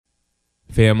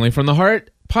Family from the Heart,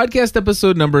 podcast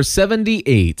episode number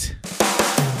 78.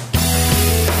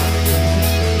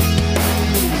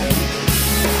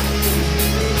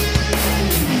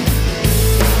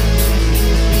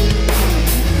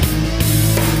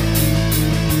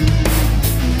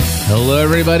 Hello,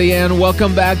 everybody, and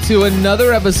welcome back to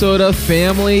another episode of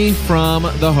Family from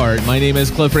the Heart. My name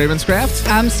is Cliff Ravenscraft.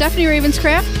 I'm Stephanie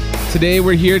Ravenscraft. Today,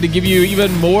 we're here to give you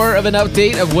even more of an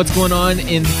update of what's going on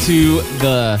into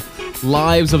the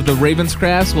lives of the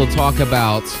Ravenscrafts. We'll talk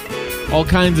about all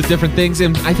kinds of different things,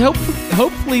 and I hope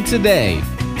hopefully today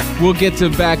we'll get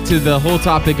back to the whole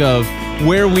topic of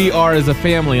where we are as a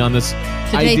family on this.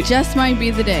 Today just might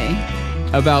be the day.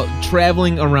 About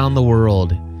traveling around the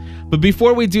world. But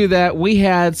before we do that, we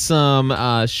had some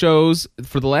shows.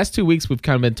 For the last 2 weeks, we've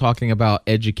kind of been talking about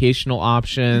educational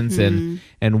options and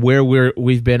where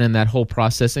we've been in that whole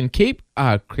process. And Cape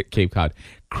Cod,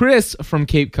 Chris from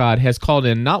Cape Cod has called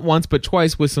in not once but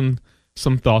twice with some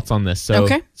thoughts on this. So,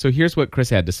 okay. So here's what Chris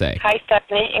had to say. Hi,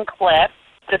 Stephanie and Cliff.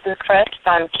 This is Chris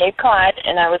from Cape Cod,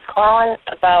 and I was calling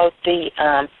about the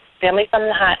Family from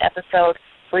the Heart episode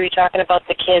where you're talking about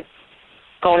the kids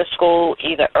going to school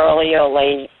either early or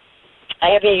late. I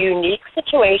have a unique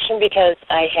situation because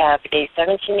I have a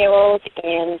 17-year-old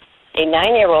and a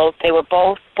 9-year-old. They were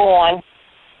both born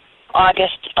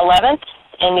August 11th,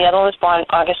 and the other one was born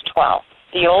August 12th.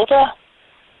 The older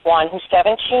one, who's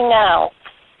 17 now,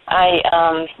 I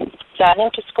got him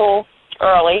to school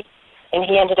early, and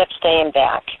he ended up staying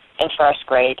back in first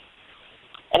grade.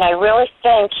 And I really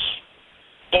think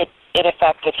it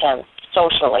affected him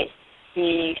socially.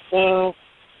 He's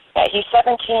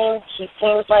 17. He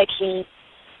seems like he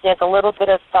has a little bit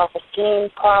of self-esteem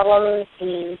problems.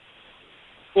 He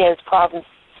has problems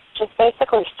just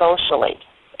basically socially.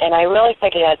 And I really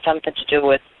think it had something to do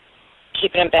with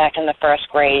keeping him back in the first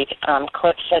grade.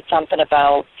 Cliff said something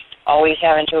about always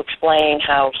having to explain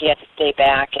how he had to stay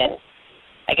back. And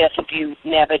I guess if you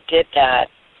never did that,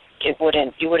 you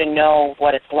wouldn't know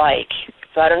what it's like.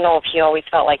 So I don't know if he always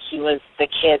felt like he was the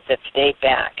kid that stayed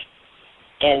back.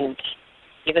 And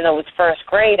even though it was first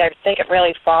grade, I think it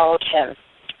really followed him.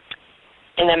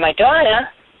 And then my daughter,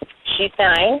 she's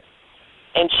 9,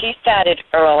 and she started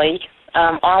early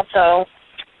also,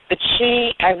 but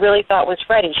I really thought was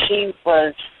ready. She's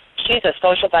a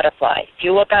social butterfly. If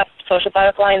you look up social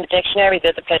butterfly in the dictionary,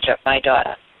 there's a picture of my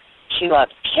daughter. She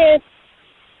loves kids.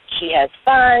 She has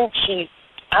fun. She's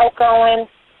outgoing.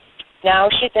 Now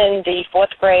she's in the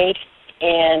 4th grade,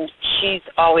 and she's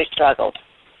always struggled.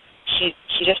 She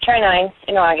just turned 9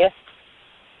 in August.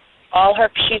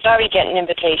 She's already getting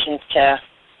invitations to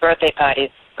birthday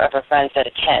parties of her friends that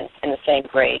attend in the same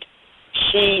grade.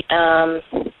 She,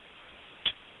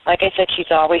 like I said,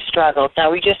 she's always struggled. Now,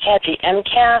 we just had the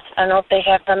MCAS. I don't know if they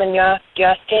have them in your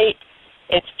state.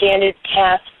 It's standard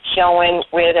tests showing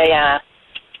where they are.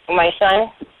 My son,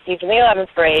 he's in the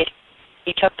 11th grade.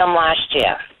 He took them last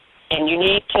year. And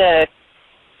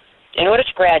in order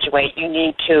to graduate, you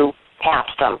need to pass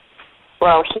them.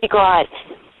 Well, he got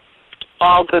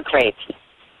all good grades.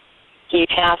 He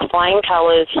passed flying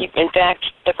colors. In fact,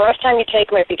 the first time you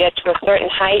take him, if you get to a certain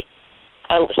height,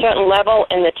 a certain level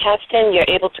in the testing, you're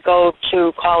able to go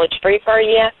to college free for a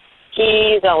year.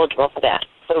 He's eligible for that.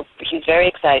 So he's very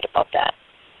excited about that.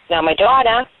 Now, my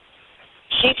daughter,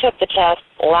 she took the test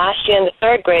last year in the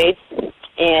 3rd grade,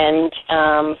 and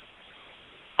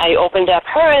I opened up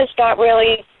hers, not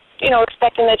really,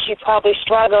 expecting that she probably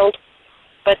struggled.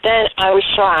 But then I was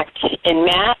shocked. In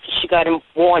math, she got a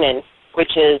warning,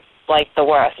 which is like the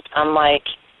worst. I'm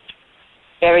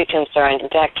very concerned. In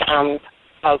fact, I'm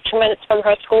about 2 minutes from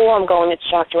her school. I'm going to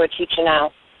talk to her teacher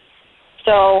now.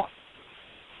 So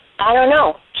I don't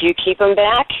know. Do you keep them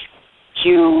back?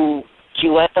 Do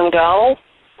you let them go?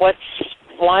 One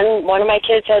of my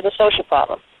kids has a social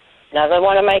problem. Another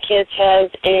one of my kids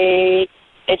has a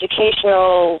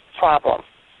educational problem.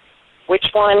 Which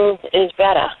one is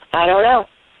better? I don't know.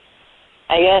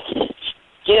 I guess,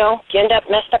 you end up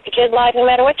messed up your kid's life no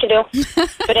matter what you do.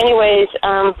 But anyways,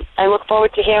 I look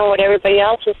forward to hearing what everybody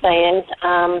else is saying.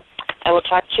 I will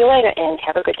talk to you later, and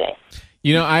have a good day.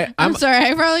 I'm sorry,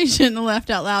 I probably shouldn't have laughed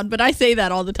out loud, but I say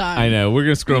that all the time. I know. We're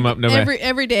going to screw them up no matter.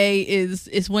 Every day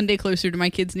is one day closer to my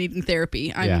kids needing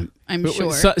therapy. I'm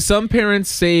sure. Some parents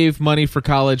save money for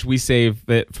college. We save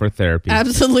it for therapy.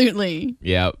 Absolutely.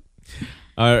 Yeah.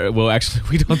 Well, actually,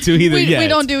 we don't do either yet. We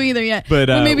don't do either yet. But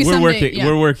maybe we're someday, working. yeah.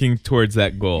 We're working towards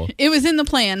that goal. It was in the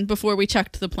plan before we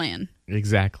chucked the plan.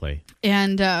 Exactly.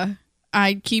 And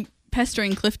I keep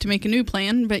pestering Cliff to make a new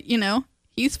plan, but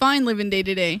He's fine living day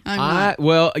to day. I'm not.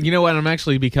 Well, you know what? I'm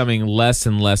actually becoming less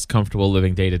and less comfortable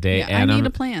living day to day. Yeah, and I need a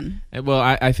plan. Well,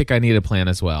 I think I need a plan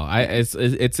as well.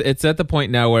 It's at the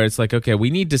point now where it's like, okay, we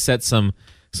need to set some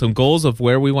goals of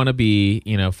where we want to be,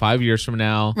 5 years from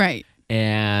now. Right.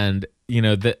 And,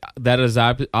 that is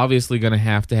obviously going to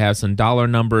have some dollar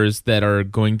numbers that are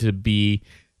going to be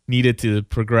needed to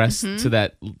progress to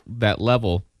that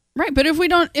level. Right. But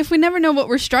if we never know what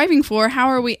we're striving for, how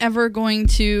are we ever going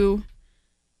to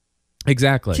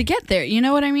get there? You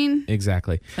know what I mean?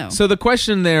 Exactly. So the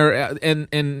question there,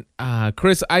 and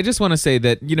Chris, I just want to say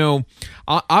that,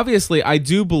 obviously I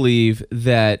do believe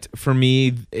that for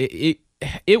me,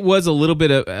 it was a little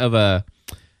bit of a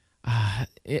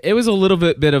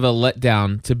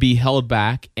letdown to be held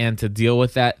back and to deal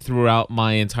with that throughout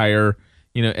my entire,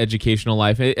 educational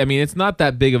life. I mean, it's not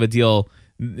that big of a deal,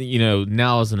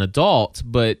 now as an adult,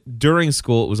 but during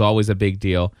school, it was always a big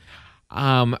deal.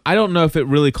 I don't know if it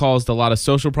really caused a lot of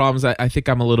social problems. I think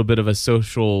I'm a little bit of a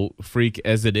social freak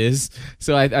as it is.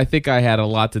 So I think I had a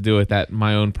lot to do with that,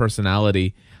 my own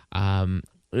personality. And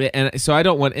so I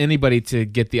don't want anybody to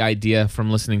get the idea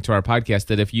from listening to our podcast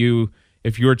that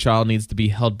if your child needs to be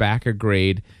held back a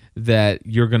grade, that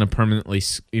you're going to permanently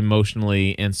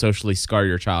emotionally and socially scar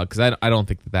your child, because I don't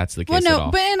think that that's the case at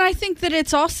all. And I think that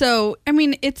it's also,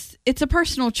 it's a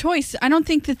personal choice. I don't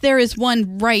think that there is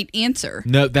one right answer.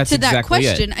 No, that's to exactly that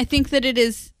question. I think that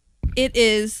it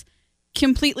is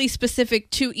completely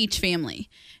specific to each family,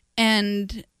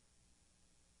 and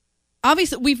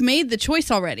obviously we've made the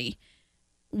choice already.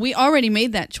 We already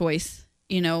made that choice,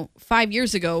 5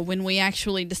 years ago when we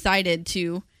actually decided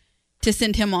to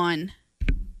send him on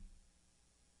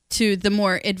to the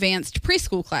more advanced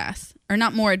preschool class. Or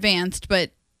not more advanced,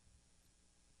 but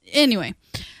anyway.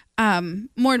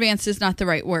 More advanced is not the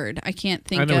right word. I can't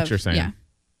think of... I know what you're saying. Yeah.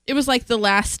 It was like the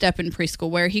last step in preschool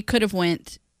where he could have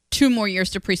went 2 more years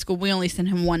to preschool. We only sent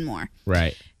him 1 more.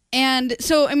 Right. And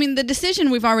so, the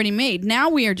decision we've already made. Now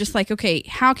we are just like, okay,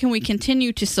 how can we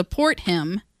continue to support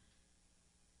him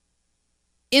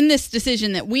in this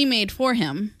decision that we made for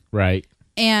him? Right.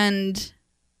 And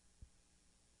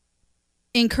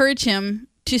encourage him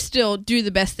to still do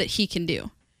the best that he can do,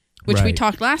 which we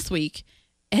talked last week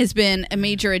has been a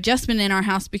major adjustment in our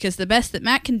house, because the best that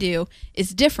Matt can do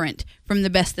is different from the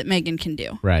best that Megan can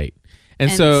do. Right.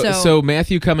 And so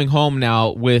Matthew coming home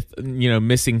now with,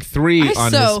 missing 3 on his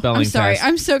spelling I'm sorry. test.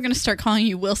 I'm so going to start calling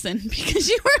you Wilson, because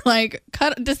you were like,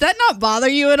 does that not bother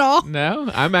you at all?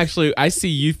 No, I see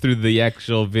you through the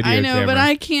actual video camera. I know, but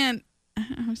I can't.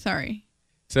 I'm sorry.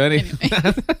 So anyway.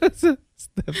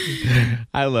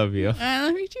 I love you. I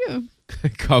love you too.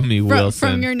 Call me Wilson.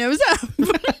 From your nose up.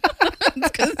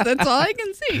 Because that's all I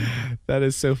can see. That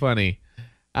is so funny.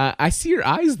 I see your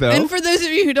eyes, though. And for those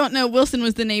of you who don't know, Wilson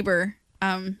was the neighbor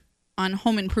on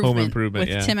Home Improvement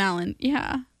with Tim Allen.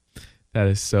 Yeah. That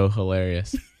is so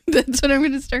hilarious. That's what I'm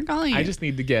going to start calling you. I just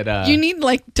need to get... you need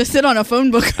to sit on a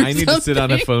phone book or I need to sit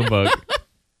on a phone book.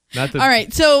 All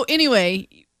right. So anyway...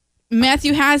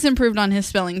 Matthew has improved on his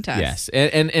spelling test. Yes,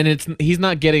 and he's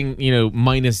not getting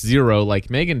 -0 like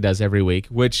Megan does every week,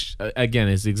 which again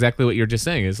is exactly what you're just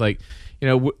saying. It's like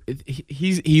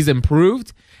he's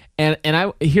improved, and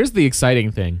here's the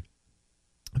exciting thing: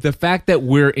 the fact that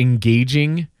we're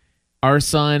engaging our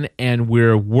son and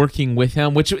we're working with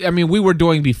him, which we were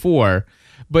doing before,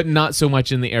 but not so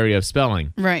much in the area of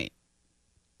spelling. Right.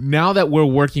 Now that we're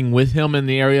working with him in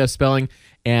the area of spelling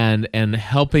and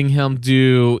helping him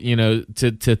do,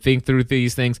 to think through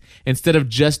these things, instead of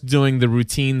just doing the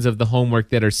routines of the homework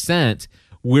that are sent,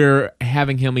 we're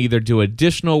having him either do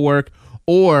additional work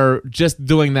or just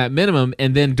doing that minimum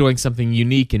and then doing something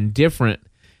unique and different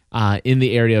in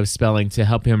the area of spelling to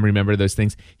help him remember those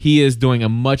things. He is doing a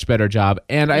much better job.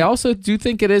 And I also do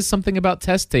think it is something about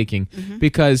test taking,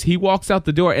 because he walks out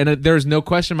the door and there's no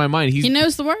question in my mind. He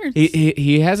knows the words.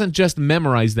 He hasn't just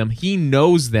memorized them. He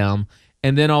knows them.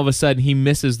 And then all of a sudden he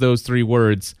misses those 3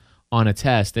 words on a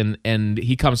test. And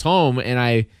he comes home and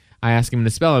I ask him to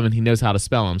spell them and he knows how to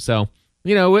spell them. So,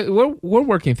 we're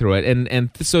working through it. And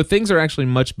so things are actually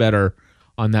much better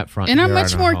on that front. And I'm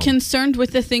much more concerned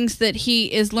with the things that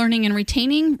he is learning and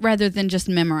retaining rather than just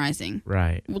memorizing.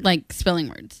 Right. Like spelling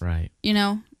words. Right.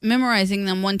 Memorizing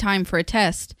them one time for a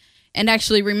test and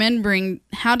actually remembering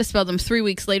how to spell them 3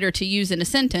 weeks later to use in a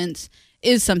sentence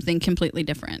is something completely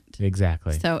different.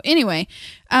 Exactly. So anyway,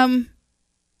 we're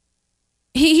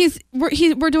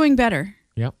doing better.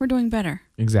 Yep. We're doing better.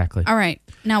 Exactly. All right.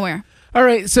 Now where? All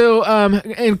right, so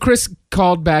and Chris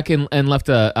called back and left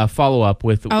a follow-up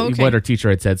with what our teacher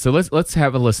had said. So let's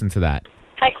have a listen to that.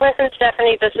 Hi, Chris and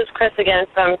Stephanie. This is Chris again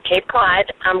from Cape Cod.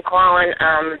 I'm calling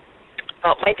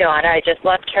about my daughter. I just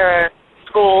left her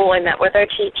school. I met with her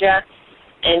teacher,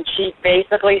 and she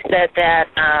basically said that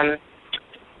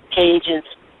Paige is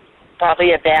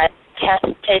probably a bad test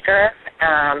taker.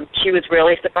 She was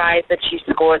really surprised that she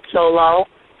scored so low,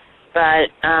 but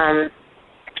I'm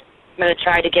going to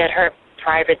try to get her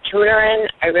private tutoring.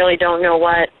 I really don't know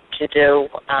what to do.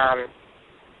 I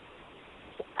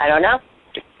don't know.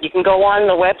 You can go on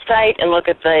the website and look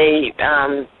at the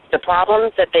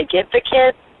problems that they give the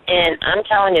kids, and I'm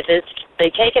telling you, they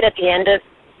take it at the end of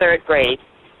 3rd grade,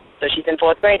 so she's in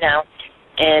 4th grade now,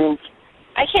 and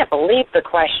I can't believe the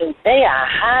questions. They are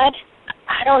hard.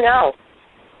 I don't know,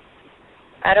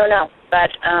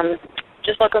 but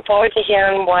just looking forward to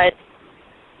hearing what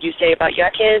you say about your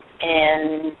kids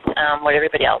and what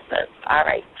everybody else says. All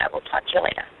right, I will talk to you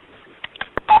later.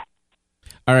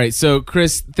 All right, so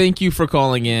Chris, thank you for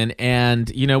calling in,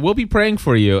 and we'll be praying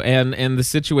for you and the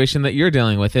situation that you're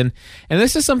dealing with, and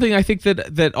this is something I think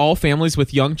that all families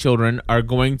with young children are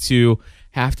going to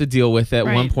have to deal with at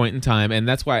one point in time, and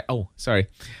that's why. Oh, sorry.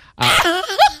 Ow,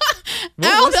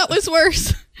 that was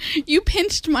worse. You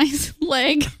pinched my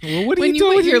leg. Well, what are you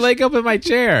doing with your leg up in my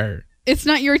chair? It's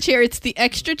not your chair; it's the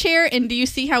extra chair. And do you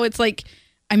see how it's like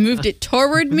I moved it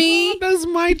toward me? That's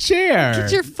my chair.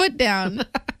 Get your foot down.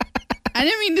 I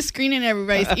didn't mean to scream in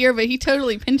everybody's ear, but he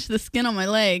totally pinched the skin on my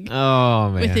leg.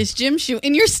 Oh man! With his gym shoe,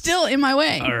 and you're still in my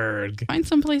way. Arrgh. Find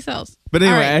someplace else. But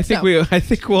anyway, right, I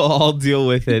think we'll all deal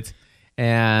with it,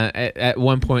 and at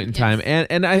one point in time.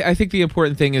 And I think the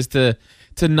important thing is to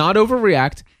not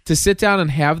overreact, to sit down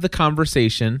and have the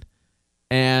conversation,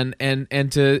 and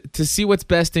to see what's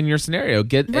best in your scenario.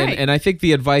 And I think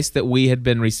the advice that we had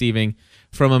been receiving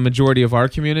from a majority of our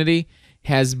community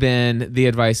has been the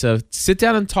advice of sit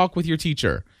down and talk with your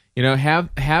teacher.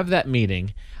 Have that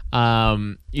meeting.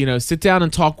 Sit down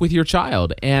and talk with your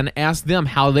child and ask them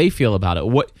how they feel about it.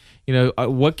 What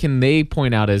can they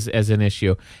point out as an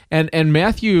issue? And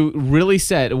Matthew really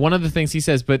said, one of the things he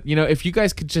says, but if you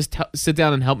guys could just sit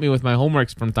down and help me with my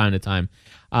homeworks from time to time,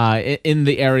 in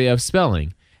the area of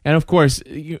spelling. And of course,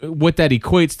 what that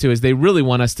equates to is they really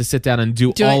want us to sit down and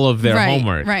do all of their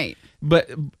homework. Right.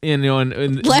 But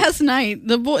and last night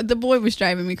the boy was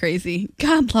driving me crazy.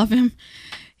 God love him.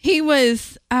 He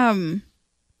was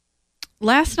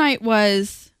last night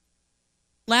was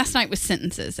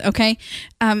sentences. Okay,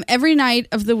 every night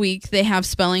of the week they have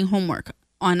spelling homework.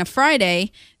 On a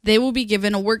Friday, they will be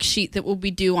given a worksheet that will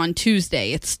be due on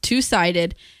Tuesday. It's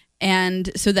 2-sided, and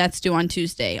so that's due on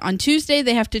Tuesday. On Tuesday,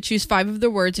 they have to choose 5 of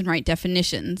the words and write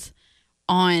definitions.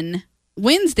 On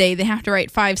Wednesday, they have to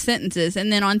write 5 sentences,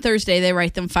 and then on Thursday, they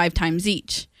write them 5 times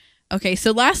each. Okay,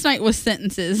 so last night was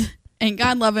sentences, and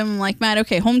God love him, I'm like, Matt,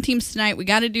 okay, home teams tonight, we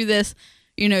got to do this,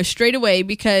 straight away,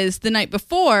 because the night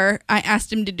before, I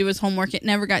asked him to do his homework, it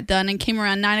never got done, and came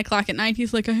around 9 o'clock at night,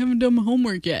 he's like, I haven't done my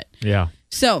homework yet. Yeah.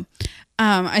 So,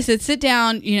 I said, sit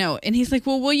down, and he's like,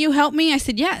 well, will you help me? I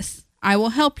said, yes, I will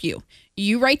help you.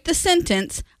 You write the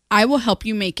sentence, I will help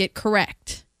you make it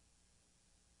correct.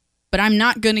 But I'm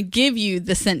not going to give you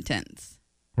the sentence.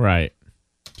 Right.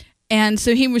 And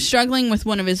so he was struggling with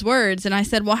one of his words, and I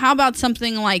said, well, how about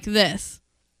something like this?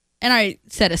 And I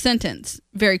said a sentence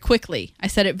very quickly. I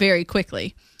said it very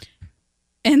quickly.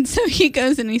 And so he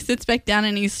goes and he sits back down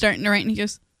and he's starting to write, and he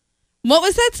goes, what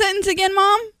was that sentence again,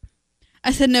 Mom?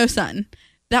 I said, no, son.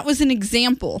 That was an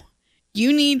example.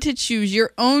 You need to choose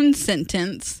your own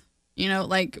sentence.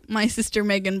 Like my sister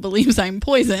Megan believes I'm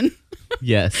poison.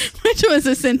 Yes. Which was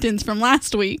a sentence from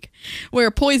last week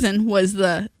where poison was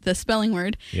the spelling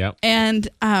word. Yep. And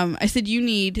I said, you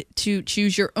need to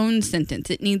choose your own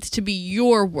sentence. It needs to be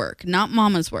your work, not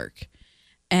Mama's work.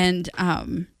 And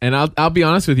I'll be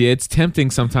honest with you, it's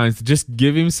tempting sometimes to just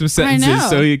give him some sentences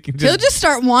so he can he'll just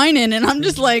start whining, and I'm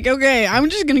just like, okay, I'm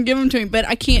just gonna give them to him, but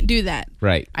I can't do that.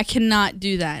 Right. I cannot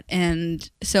do that. And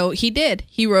so he did.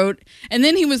 He wrote, and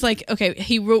then he was like,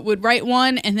 okay, would write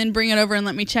one and then bring it over and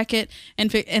let me check it,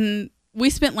 and we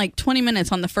spent like 20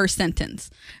 minutes on the first sentence.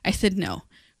 I said, no,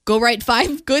 go write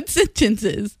 5 good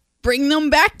sentences, bring them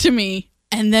back to me,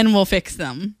 and then we'll fix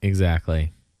them.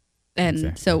 Exactly.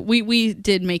 And so we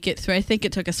did make it through. I think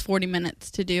it took us 40 minutes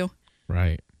to do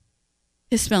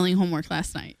his spelling homework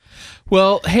last night.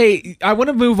 Well, hey, I want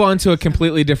to move on to a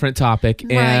completely different topic.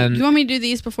 Right. And you want me to do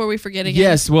these before we forget again?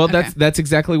 Yes. Well, okay. that's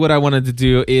exactly what I wanted to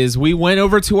do. Is we went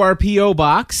over to our P.O.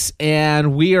 box,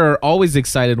 and we are always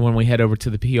excited when we head over to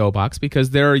the P.O. box because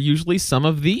there are usually some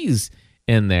of these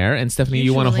in there. And Stephanie,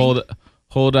 you want to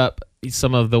hold up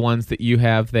some of the ones that you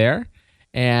have there.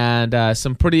 And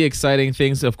some pretty exciting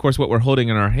things. Of course, what we're holding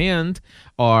in our hand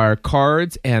are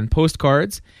cards and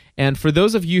postcards. And for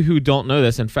those of you who don't know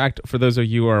this, in fact, for those of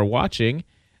you who are watching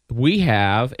we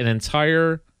have an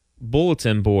entire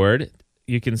bulletin board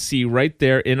you can see right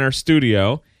there in our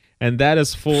studio, and that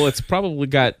is full. It's probably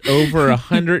got over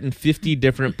 150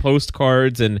 different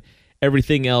postcards and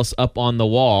everything else up on the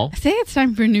wall. I say it's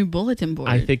time for a new bulletin board.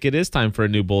 I think it is time for a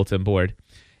new bulletin board.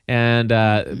 And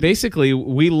basically,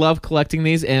 we love collecting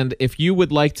these. And if you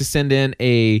would like to send in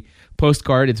a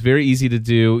postcard, it's very easy to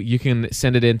do. You can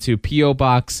send it into P.O.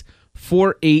 Box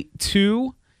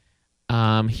 482,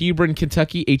 Hebron,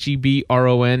 Kentucky,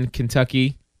 Hebron,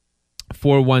 Kentucky,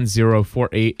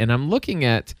 41048. And I'm looking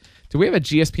at, do we have a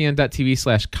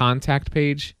gspn.tv/contact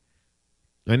page?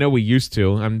 I know we used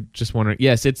to. I'm just wondering.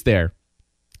 Yes, it's there.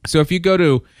 So if you go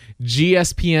to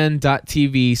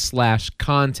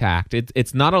gspn.tv/contact,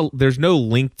 it's not there's no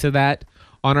link to that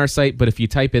on our site, but if you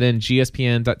type it in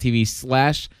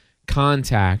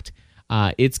gspn.tv/contact,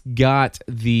 it's got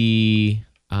the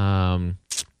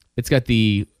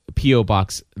PO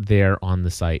box there on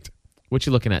the site. What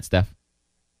you looking at, Steph?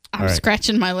 I'm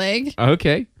scratching my leg.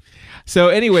 Okay. So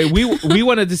anyway, we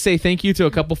wanted to say thank you to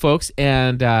a couple folks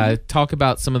and talk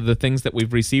about some of the things that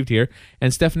we've received here.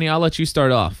 And Stephanie, I'll let you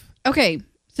start off. Okay.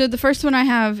 So the first one I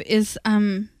have is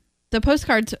the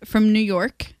postcards from New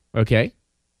York. Okay.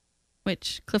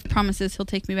 Which Cliff promises he'll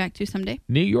take me back to someday.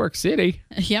 New York City.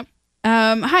 Yep.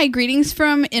 Hi, greetings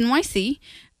from NYC.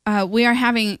 We are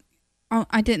having... Oh,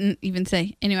 I didn't even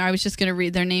say. Anyway, I was just going to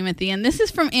read their name at the end. This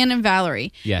is from Ann and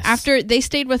Valerie. Yes. After they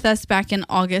stayed with us back in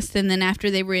August, and then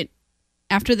after they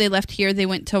left here, they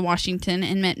went to Washington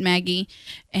and met Maggie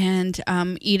and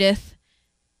Edith.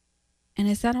 And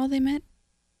is that all they met?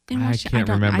 I can't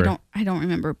remember. I don't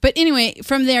remember. But anyway,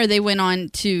 from there, they went on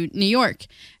to New York.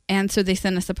 And so they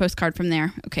sent us a postcard from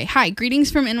there. Okay. Hi,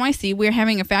 greetings from NYC. We're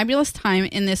having a fabulous time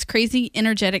in this crazy,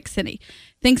 energetic city.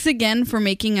 Thanks again for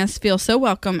making us feel so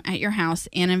welcome at your house,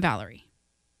 Ann and Valerie.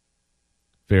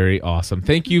 Very awesome.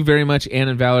 Thank you very much, Ann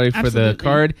and Valerie, for Absolutely. the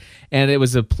card. And it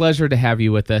was a pleasure to have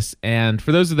you with us. And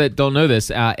for those that don't know this,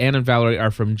 Ann and Valerie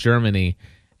are from Germany.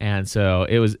 And so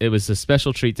it was a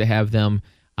special treat to have them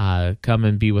come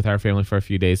and be with our family for a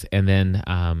few days, and then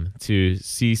to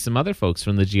see some other folks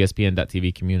from the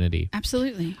GSPN.TV community.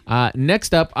 Absolutely.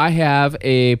 Next up, I have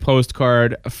a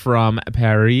postcard from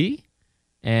Paris.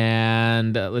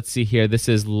 And let's see here. This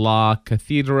is La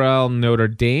Cathédrale Notre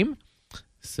Dame.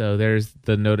 So there's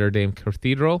the Notre Dame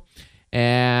Cathedral.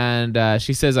 And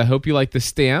she says, I hope you like the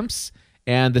stamps.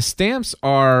 And the stamps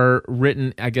are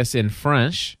written, I guess, in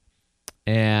French.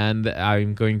 And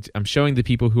I'm showing the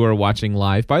people who are watching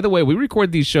live. By the way, we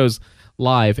record these shows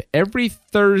live every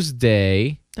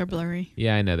Thursday. They're blurry.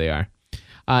 Yeah, I know they are.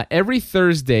 Every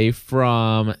Thursday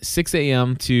from 6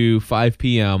 a.m. to 5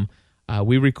 p.m.,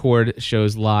 we record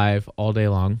shows live all day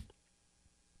long.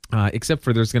 Except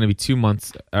for there's going to be 2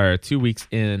 weeks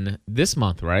in this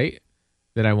month, right?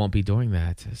 That I won't be doing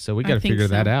that. So we got to figure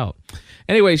that out.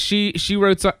 Anyway, she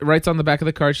writes on the back of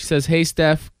the card. She says, "Hey,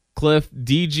 Steph, Cliff,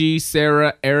 DG,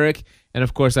 Sarah, Eric, and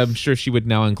of course, I'm sure she would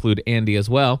now include Andy as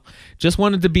well. Just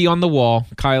wanted to be on the wall,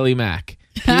 Kylie Mack."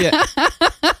 Yeah.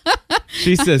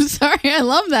 She says, I'm sorry, I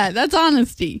love that. That's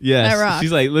honesty. Yes. That rocks.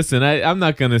 She's like, listen, I'm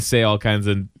not going to say all kinds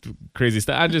of crazy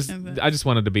stuff. I just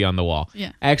wanted to be on the wall.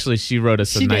 Yeah. Actually, she wrote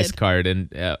us a nice card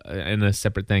and in a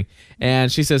separate thing.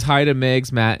 And she says hi to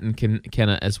Megs, Matt, and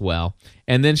Kenna as well.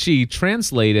 And then she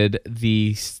translated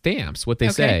the stamps, what they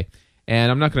say.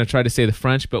 And I'm not going to try to say the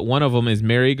French, but one of them is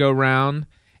merry-go-round.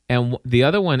 And the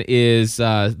other one is,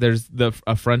 there's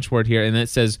a French word here, and it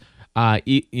says, so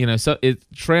it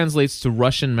translates to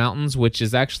Russian mountains, which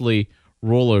is actually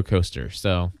roller coaster.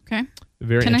 So okay,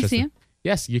 very can interesting. I see it?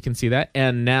 Yes, you can see that.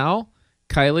 And now,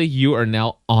 Kylie, you are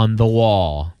now on the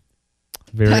wall.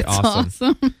 Very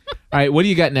awesome. All right, what do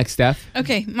you got next, Steph?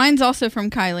 Okay, mine's also from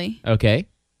Kylie. Okay,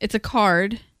 it's a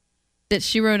card that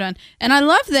she wrote on, and I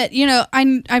love that.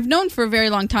 I've known for a very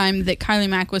long time that Kylie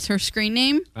Mack was her screen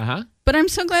name. But I'm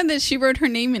so glad that she wrote her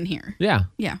name in here. Yeah.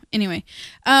 Yeah. Anyway,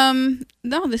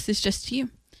 no, this is just to you.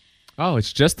 Oh,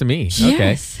 it's just to me.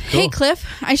 Yes. Okay. Cool. Hey, Cliff,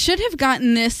 I should have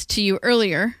gotten this to you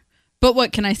earlier, but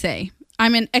what can I say?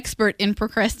 I'm an expert in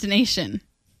procrastination.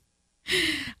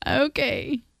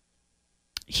 Okay.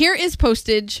 Here is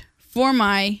postage for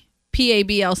my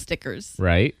PABL stickers.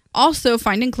 Right. Also,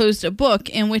 find enclosed a book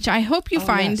in which I hope you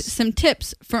find some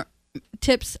tips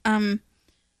and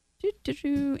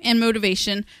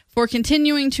motivation for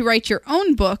continuing to write your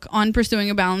own book on pursuing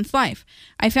a balanced life.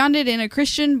 I found it in a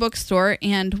Christian bookstore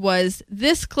and was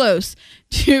this close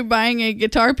to buying a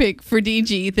guitar pick for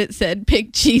DG that said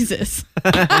 "Pick Jesus."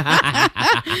 That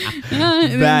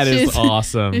is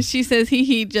awesome. She says,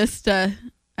 "He just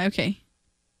okay.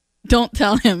 Don't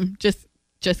tell him. Just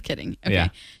kidding. Okay. Yeah.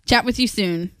 Chat with you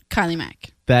soon, Kylie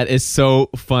Mack." That is so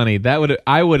funny.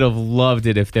 I would have loved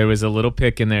it if there was a little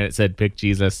pick in there that said "Pick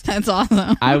Jesus." That's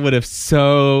awesome. I would have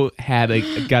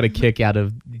got a kick out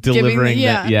of delivering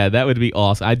that. Yeah, that would be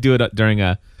awesome. I'd do it during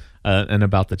an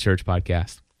About the Church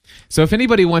podcast. So if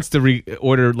anybody wants to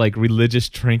order like religious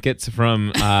trinkets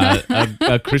from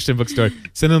a Christian bookstore,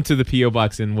 send them to the P.O.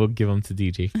 Box and we'll give them to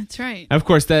DG. That's right. Of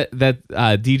course, that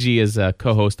DG is a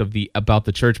co-host of the About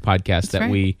the Church podcast that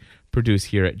we produce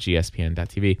here at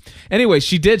gspn.tv. Anyway,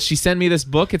 she sent me this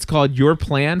book. It's called Your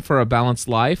Plan for a Balanced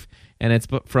Life, and it's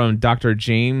from Dr.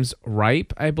 James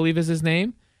Ripe, I believe is his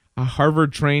name, a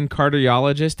Harvard-trained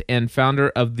cardiologist and founder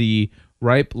of the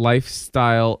Ripe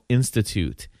Lifestyle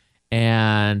Institute.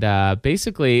 And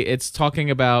basically, it's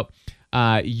talking about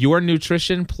your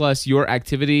nutrition plus your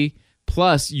activity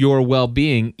plus your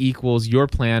well-being equals your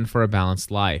plan for a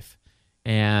balanced life.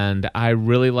 And I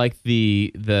really like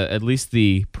the at least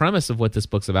the premise of what this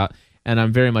book's about, and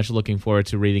I'm very much looking forward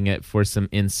to reading it for some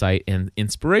insight and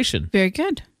inspiration. Very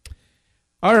good.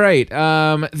 All right.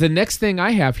 The next thing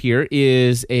I have here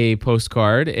is a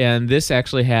postcard, and this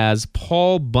actually has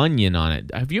Paul Bunyan on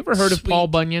it. Have you ever heard of Paul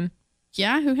Bunyan?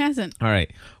 Yeah, who hasn't? All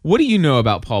right. What do you know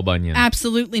about Paul Bunyan?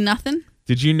 Absolutely nothing.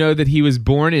 Did you know that he was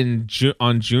born on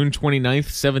June 29th,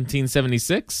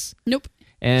 1776? Nope.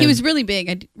 And he was really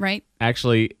big, right?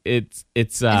 Actually, it's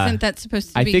isn't that supposed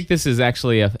to be? I think this is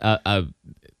actually a I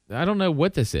don't know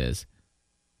what this is.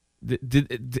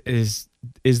 Is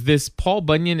this Paul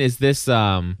Bunyan? Is this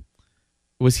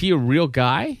was he a real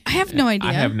guy? I have no idea.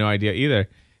 I have no idea either.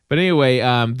 But anyway,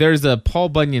 there's a Paul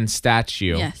Bunyan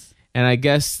statue. Yes. And I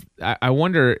guess I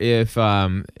wonder if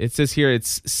it says here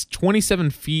it's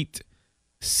 27 feet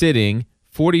sitting,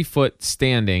 40 foot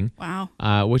standing. Wow.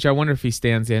 Which I wonder if he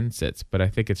stands and sits, but I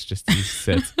think it's just he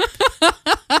sits.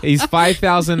 He's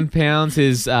 5,000 pounds.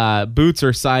 His boots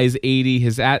are size 80.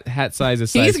 His hat size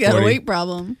is size 40. He's got a weight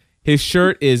problem. His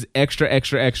shirt is extra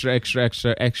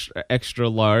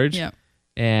large. Yep.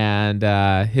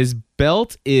 And his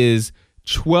belt is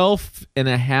 12 and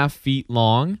a half feet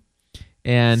long.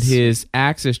 And his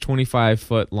axe is 25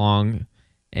 foot long.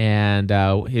 And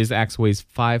his axe weighs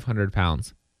 500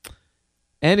 pounds.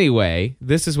 Anyway,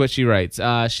 this is what she writes.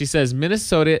 She says,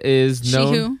 Minnesota is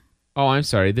known... She who? Oh, I'm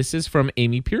sorry. This is from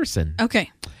Amy Pearson. Okay.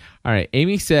 All right.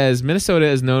 Amy says, Minnesota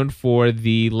is known for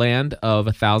the land of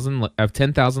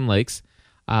 10,000 lakes.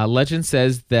 Legend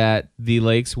says that the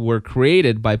lakes were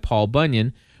created by Paul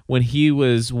Bunyan when he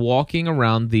was walking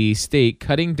around the state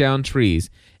cutting down trees.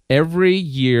 Every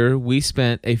year, we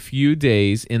spent a few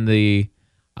days in the,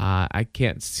 I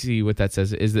can't see what that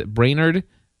says. Is it Brainerd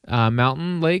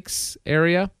Mountain Lakes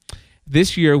area?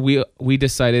 This year, we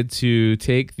decided to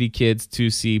take the kids to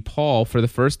see Paul for the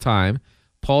first time.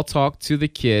 Paul talked to the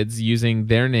kids using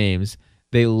their names.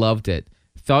 They loved it.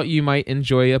 Thought you might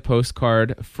enjoy a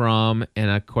postcard from, and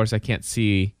of course, I can't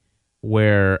see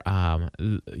where,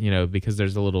 because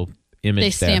there's a little image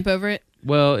They stamp over it?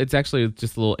 Well, it's actually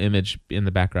just a little image in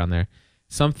the background there.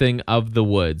 Something of the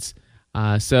woods.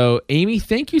 So, Amy,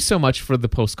 thank you so much for the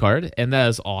postcard, and that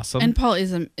is awesome. And Paul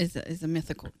is a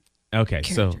mythical. Okay,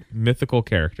 character. So mythical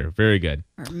character. Very good.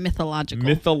 Or mythological.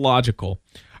 Mythological.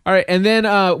 All right, and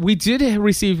then we did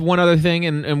receive one other thing,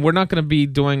 and we're not going to be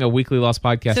doing a Weekly Lost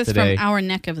podcast it says today. From our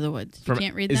neck of the woods. You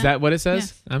can't read that? Is that what it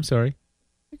says? Yes. I'm sorry.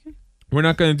 Okay. We're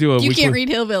not going to do a You weekly... can't read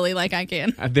Hillbilly like I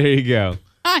can. There you go.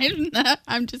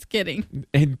 I'm just kidding.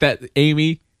 And that,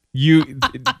 Amy, you,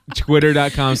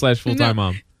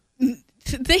 twitter.com/fulltimemom.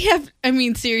 They have,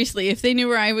 seriously, if they knew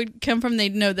where I would come from,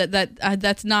 they'd know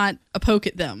that's not a poke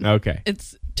at them. Okay.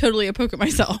 It's totally a poke at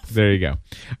myself. There you go.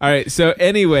 All right. So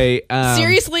anyway.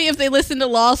 Seriously, if they listen to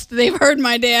Lost, they've heard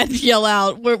my dad yell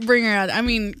out, bring her out.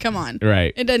 Come on.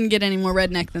 Right. It doesn't get any more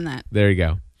redneck than that. There you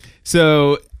go.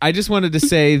 So I just wanted to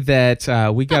say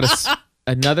that we got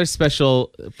another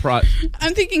special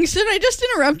I'm thinking, should I just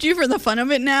interrupt you for the fun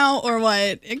of it now or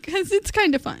what? Because it's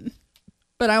kind of fun.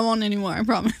 But I won't anymore, I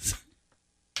promise.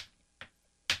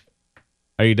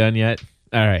 Are you done yet?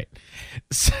 All right.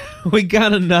 So we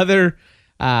got another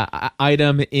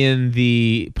item in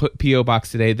the P.O.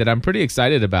 box today that I'm pretty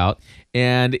excited about,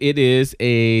 and it is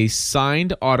a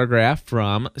signed autograph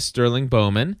from Sterling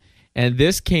Bowman, and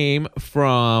this came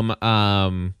from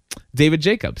David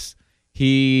Jacobs.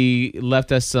 He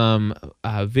left us some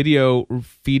video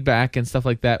feedback and stuff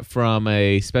like that from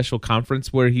a special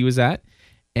conference where he was at,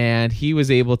 and he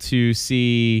was able to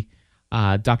see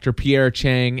Dr. Pierre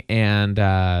Chang and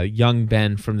young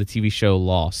Ben from the TV show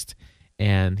Lost,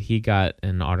 and he got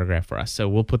an autograph for us. So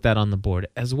we'll put that on the board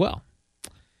as well.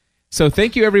 So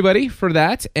thank you, everybody, for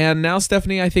that. And now,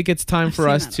 Stephanie, I think it's time for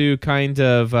us to kind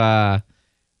of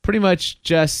pretty much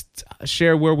just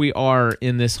share where we are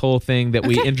in this whole thing that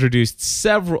we introduced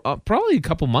probably a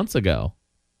couple months ago.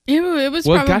 It was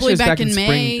Well, probably gosh, back it was in back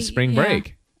May. spring Yeah,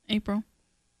 break. April.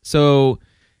 So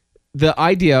the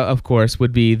idea, of course,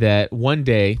 would be that one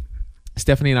day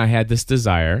Stephanie and I had this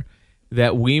desire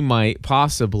that we might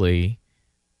possibly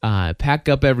pack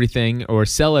up everything or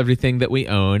sell everything that we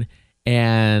own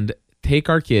and take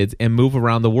our kids and move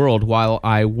around the world while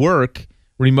I work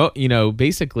remote,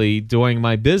 basically doing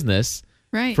my business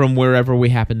Right. from wherever we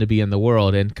happen to be in the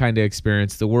world and kind of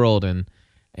experience the world in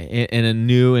a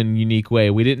new and unique way.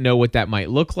 We didn't know what that might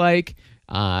look like,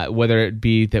 whether it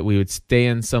be that we would stay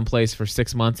in some place for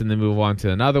 6 months and then move on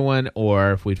to another one,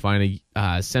 or if we'd find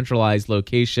a centralized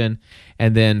location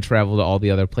and then travel to all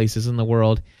the other places in the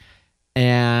world.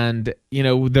 And,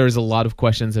 there's a lot of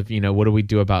questions of, what do we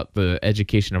do about the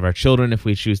education of our children if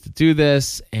we choose to do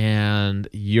this? And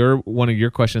one of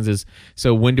your questions is,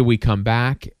 so when do we come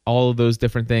back? All of those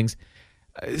different things.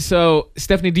 So,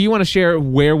 Stephanie, do you want to share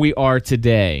where we are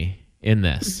today in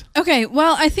this? Okay,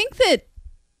 well, I think that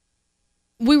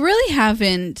we really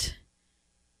haven't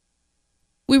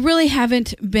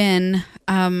been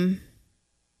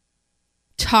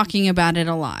talking about it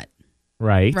a lot.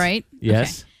 Right. Right?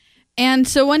 Yes. Okay. And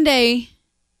so one day,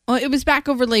 well, it was back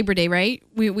over Labor Day, right?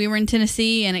 We were in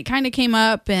Tennessee and it kind of came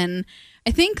up, and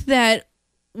I think that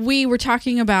we were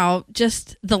talking about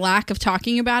just the lack of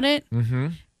talking about it,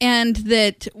 and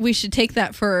that we should take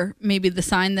that for maybe the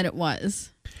sign that it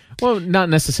was. Well, not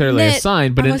necessarily a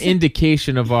sign, but an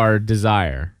indication of our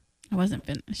desire. I wasn't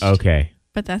finished. Okay.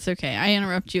 But that's okay. I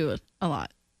interrupt you a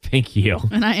lot. Thank you.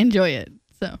 And I enjoy it.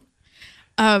 So,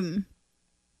 and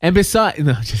besides,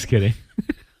 no, just kidding.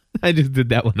 I just did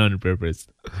that one on purpose.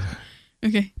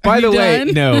 okay. By the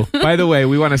way,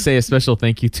 we want to say a special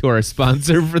thank you to our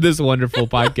sponsor for this wonderful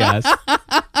podcast.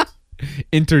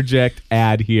 Interject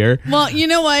ad here. Well, you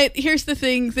know what? Here's the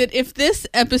thing, that if this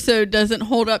episode doesn't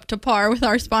hold up to par with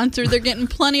our sponsor, they're getting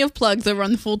plenty of plugs over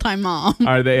on the Full-Time Mom.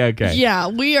 Are they? Okay. Yeah,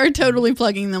 we are totally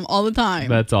plugging them all the time.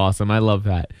 That's awesome. I love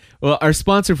that. Well, our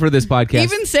sponsor for this podcast.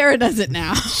 Even Sarah does it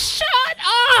now. Shut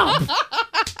up!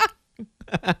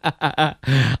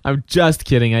 I'm just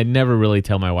kidding. I never really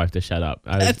tell my wife to shut up.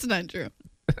 That's not true.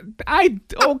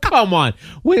 Oh, come on.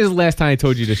 When is the last time I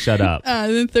told you to shut up?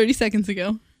 30 seconds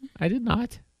ago. I did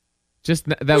not.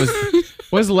 That was.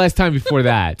 When was the last time before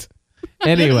that?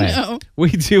 Anyway, we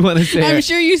do want to say. I'm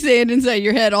sure you say it inside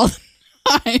your head all the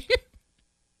time.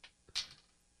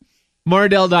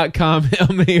 Mardel.com,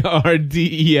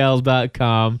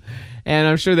 Mardel.com. And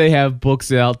I'm sure they have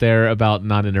books out there about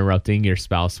not interrupting your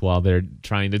spouse while they're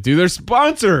trying to do their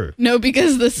sponsor. No,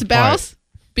 because the spouse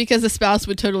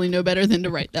would totally know better than to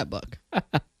write that book.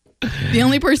 The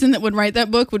only person that would write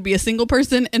that book would be a single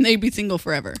person, and they'd be single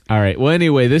forever. All right. Well,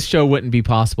 anyway, this show wouldn't be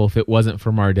possible if it wasn't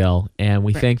for Mardel, and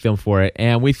we thank them for it.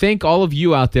 And we thank all of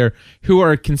you out there who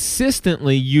are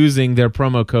consistently using their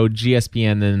promo code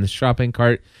GSPN in the shopping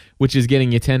cart, which is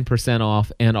getting you 10%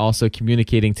 off, and also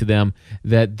communicating to them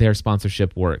that their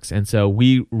sponsorship works. And so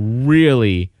we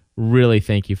really, really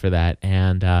thank you for that.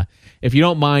 And if you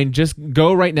don't mind, just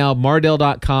go right now,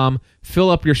 Mardel.com, fill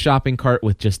up your shopping cart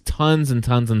with just tons and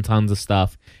tons and tons of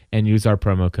stuff, and use our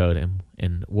promo code,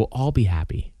 and we'll all be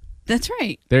happy. That's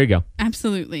right. There you go.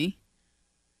 Absolutely.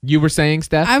 You were saying,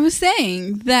 Steph? I was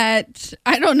saying that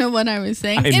I don't know what I was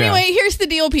saying. I know. Anyway, here's the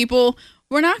deal, people.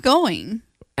 We're not going.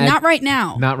 Not right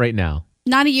now. Not right now.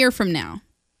 Not a year from now.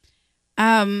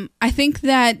 I think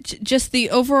that just the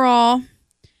overall,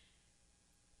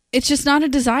 it's just not a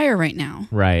desire right now.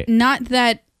 Right. Not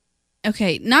that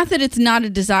it's not a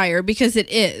desire, because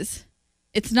it is.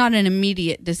 It's not an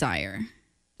immediate desire.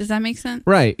 Does that make sense?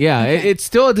 Right. Yeah. Okay. It's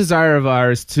still a desire of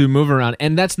ours to move around.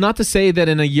 And that's not to say that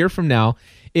in a year from now,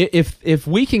 if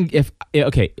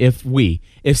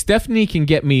Stephanie can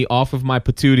get me off of my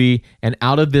patootie and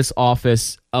out of this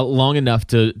office long enough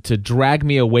to drag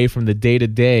me away from the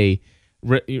day-to-day,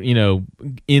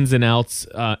 ins and outs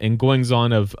and goings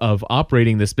on of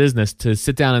operating this business, to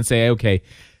sit down and say, okay,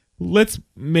 let's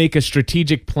make a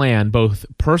strategic plan, both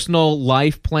personal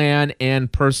life plan and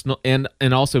personal and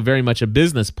also very much a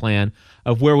business plan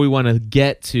of where we want to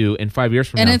get to in 5 years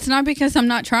from now. And it's not because I'm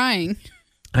not trying.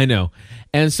 I know.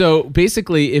 And so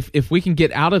basically, if we can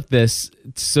get out of this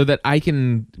so that I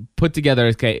can put together,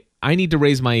 okay, I need to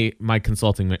raise my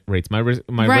consulting rates. My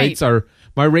rates are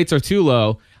too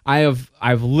low. I've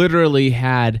literally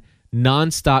had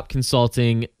nonstop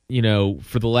consulting,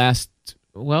 for the last,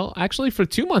 for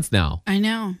 2 months now. I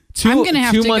know. I'm gonna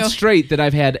have 2 months straight that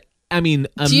I've had. I mean,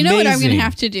 amazing. Do you know what I'm going to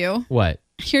have to do? What?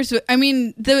 Here's what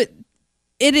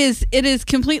it is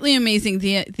completely amazing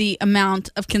the amount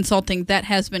of consulting that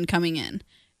has been coming in.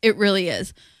 It really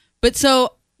is. But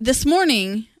so this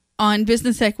morning on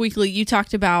Business Tech Weekly, you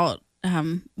talked about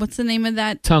what's the name of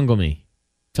that? Tungle.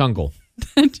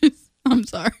 I'm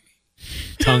sorry.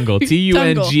 Tungle.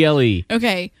 Tungle.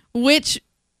 Okay, which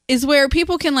is where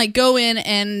people can like go in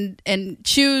and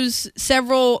choose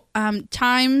several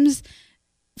times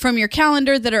from your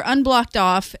calendar that are unblocked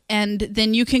off, and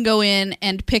then you can go in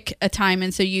and pick a time,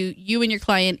 and so you and your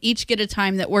client each get a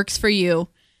time that works for you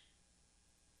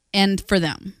and for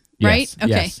them, right? Yes, okay.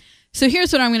 yes. So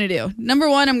here's what I'm going to do. Number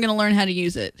one, I'm going to learn how to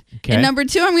use it. Okay. And number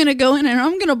two, I'm going to go in and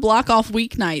I'm going to block off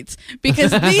weeknights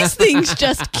because these things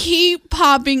just keep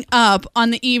popping up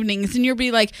on the evenings. And you'll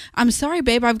be like, I'm sorry,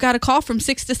 babe, I've got a call from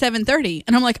 6 to 7:30.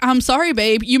 And I'm like, I'm sorry,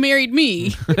 babe, you married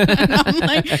me. And I'm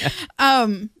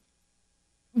like,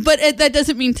 but that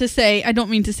doesn't mean to say, I don't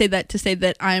mean to say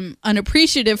that I'm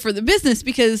unappreciative for the business,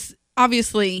 because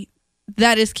obviously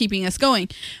that is keeping us going.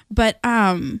 But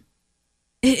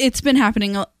it's been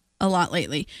happening a lot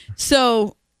lately.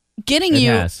 So I'm going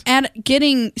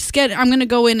to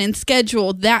go in and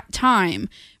schedule that time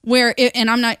where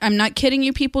and I'm not kidding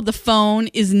you people, the phone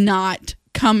is not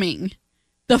coming.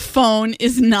 The phone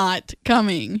is not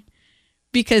coming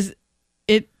because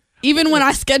even when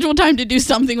I schedule time to do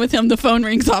something with him, the phone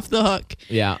rings off the hook.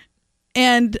 Yeah.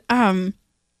 And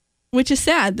which is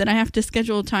sad that I have to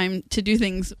schedule time to do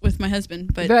things with my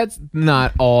husband, but That's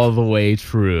not all the way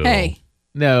true. Hey.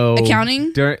 No.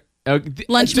 Accounting?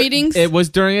 Lunch meetings? It was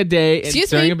during a day.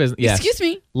 During me? a business. Yes. Excuse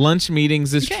me? Lunch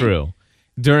meetings is Okay. true.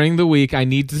 During the week, I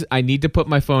need to put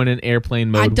my phone in airplane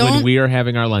mode when we are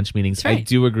having our lunch meetings. That's right. I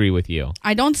do agree with you.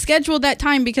 I don't schedule that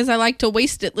time because I like to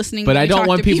waste it listening But to I you don't talk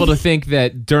want to people to think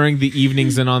that during the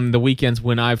evenings and on the weekends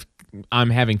when I'm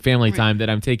having family Right. time that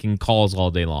I'm taking calls all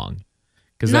day long.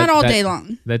 Not all day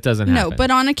long. That doesn't happen. No,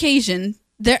 but on occasion,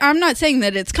 I'm not saying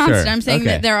that it's constant. Sure. I'm saying Okay.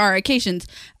 that there are occasions.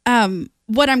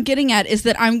 What I'm getting at is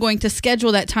that I'm going to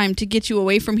schedule that time to get you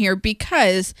away from here,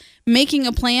 because making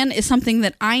a plan is something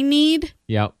that I need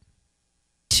Yep.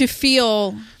 to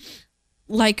feel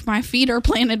like my feet are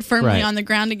planted firmly Right. on the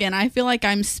ground again. I feel like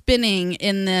I'm spinning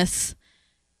in this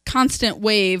constant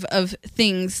wave of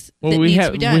things Well, that we needs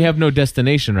to be done. have no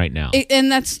destination right now.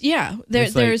 And that's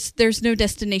It's like- there's no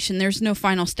destination, there's no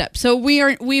final step. So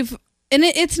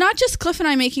it's not just Cliff and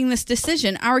I making this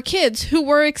decision. Our kids who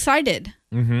were excited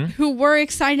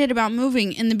about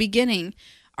moving in the beginning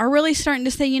are really starting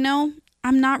to say,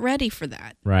 I'm not ready for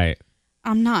that. Right.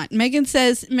 I'm not. Megan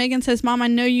says, Mom, I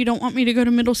know you don't want me to go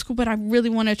to middle school, but I really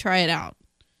want to try it out.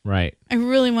 Right. I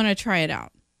really want to try it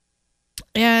out.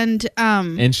 And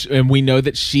And we know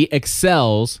that she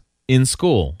excels in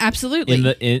school. absolutely.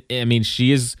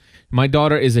 My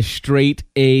daughter is a straight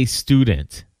A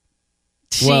student.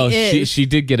 She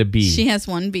did get a B. She has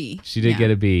one B. She did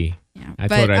get a B. Yeah. I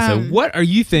told her, I said, "What are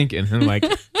you thinking?" And I'm like,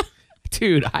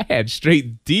 "Dude, I had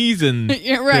straight D's in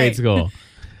You're right. grade school."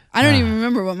 I don't even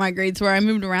remember what my grades were. I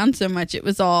moved around so much. It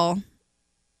was all,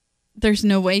 there's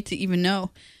no way to even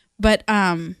know. But,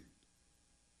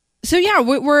 so yeah,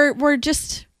 we're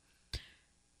just,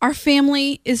 our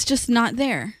family is just not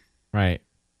there. Right.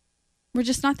 We're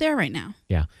just not there right now.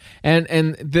 Yeah.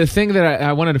 And the thing that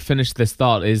I wanted to finish this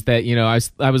thought is that,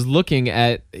 I was looking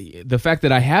at the fact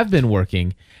that I have been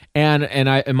working and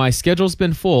my schedule's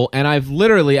been full, and I've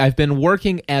been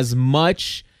working as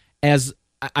much as,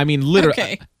 literally.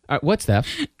 Okay. What's that?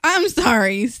 I'm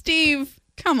sorry, Steve.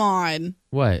 Come on.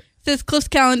 What? It says Cliff's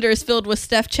calendar is filled with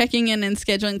Steph checking in and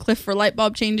scheduling Cliff for light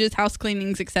bulb changes, house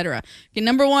cleanings, etc. Okay,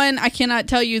 number one, I cannot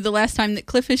tell you the last time that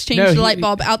Cliff has changed the light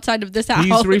bulb outside of this house.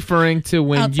 He's referring to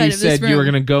when Outside you of this said you were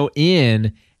room. going to go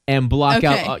in and block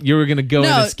out. You were going to go in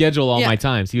and schedule all my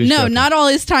times. He was joking. not all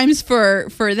his times for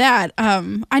that.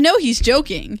 I know he's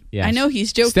joking. Yes. I know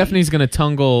he's joking. Stephanie's going to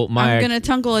tungle my. I'm going to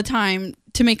tungle a time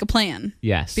to make a plan.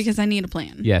 Yes. Because I need a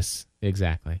plan. Yes,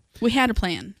 exactly. We had a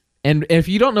plan. And if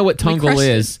you don't know what Tungle crushed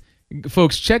is,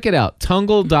 folks, check it out.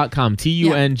 Tungle.com,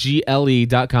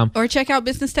 Tungle.com. Or check out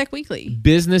Business Tech Weekly.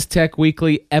 Business Tech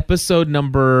Weekly, episode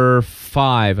number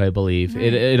 5, I believe.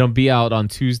 Right. It'll be out on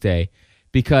Tuesday,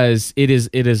 because it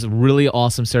is really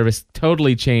awesome service.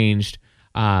 Totally changed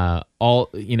all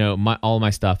my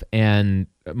stuff, and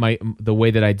the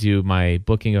way that I do my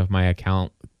booking of my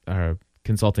account or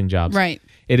consulting jobs. Right.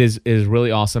 It is really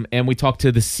awesome. And we talked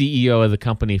to the CEO of the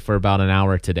company for about an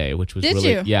hour today, which was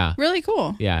you? Really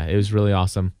cool. Yeah, it was really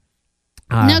awesome.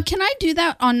 Now, can I do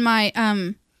that on my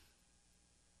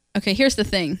Okay, here's the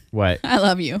thing. What? I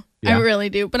love you. Yeah. I really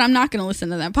do, but I'm not going to listen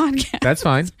to that podcast. That's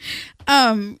fine.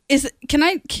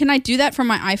 Can I do that from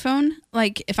my iPhone?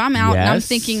 Like if I'm out and I'm Yes.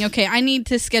 thinking, okay, I need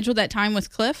to schedule that time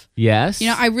with Cliff. Yes. You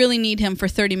know, I really need him for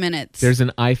 30 minutes. There's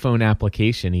an iPhone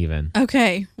application even.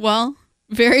 Okay, well,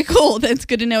 very cool. That's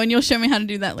good to know, and you'll show me how to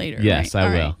do that later. Yes, right? I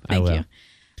All will. right. I Thank will. you.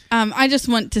 I just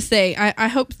want to say, I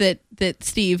hope that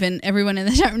Steve and everyone in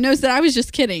the chat room knows that I was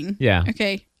just kidding. Yeah.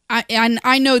 Okay.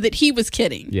 I know that he was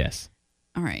kidding. Yes.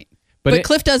 All right. But But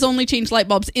Cliff does only change light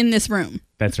bulbs in this room.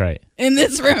 That's right. In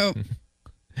this room.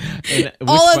 And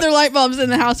All which- other light bulbs in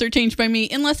the house are changed by me,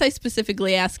 unless I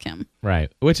specifically ask him.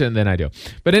 Right, which and then I do.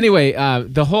 But anyway,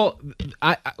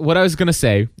 what I was gonna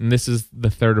say, and this is the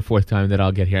third or fourth time that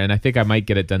I'll get here, and I think I might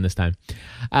get it done this time.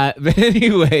 But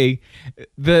anyway,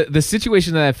 the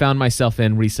situation that I found myself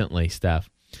in recently, Steph,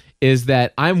 is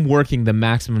that I'm working the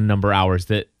maximum number of hours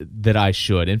that I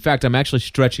should. In fact, I'm actually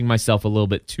stretching myself a little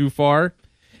bit too far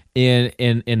in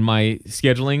my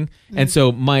scheduling, and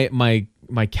so my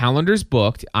calendar's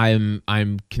booked.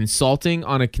 I'm consulting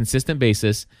on a consistent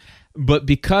basis, but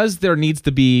because there needs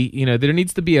to be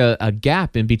a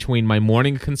gap in between my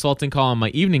morning consulting call and my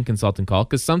evening consulting call,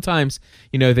 because sometimes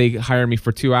they hire me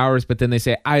for 2 hours, but then they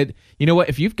say, you know what,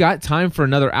 if you've got time for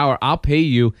another hour, I'll pay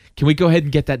you. Can we go ahead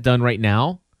and get that done right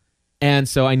now? And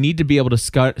so I need to be able to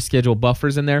schedule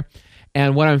buffers in there.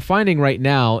 And what I'm finding right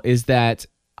now is that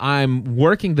I'm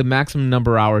working the maximum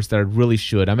number of hours that I really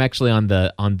should. I'm actually on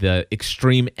the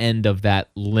extreme end of that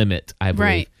limit, I believe.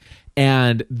 Right.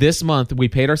 And this month we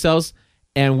paid ourselves,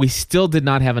 and we still did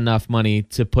not have enough money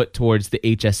to put towards the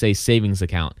HSA savings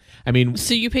account. I mean,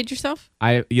 So you paid yourself?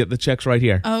 the check's right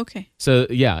here. Oh, okay. So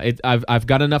yeah, I've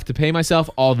got enough to pay myself.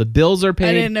 All the bills are paid.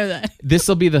 I didn't know that. This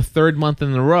will be the third month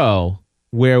in a row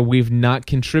where we've not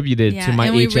contributed Yeah, to my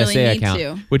and we HSA really need account,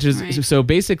 to. which is Right. so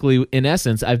basically, in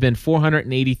essence, I've been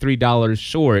 $483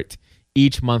 short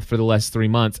each month for the last 3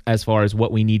 months as far as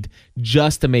what we need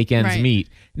just to make ends Right. meet.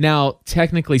 Now,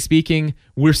 technically speaking,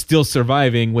 we're still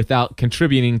surviving without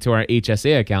contributing to our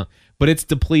HSA account, but it's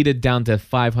depleted down to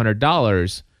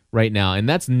 $500 right now, and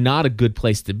that's not a good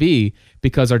place to be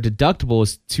because our deductible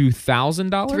is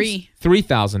 $2,000?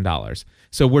 $3,000.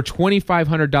 So we're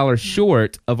 $2,500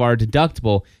 short of our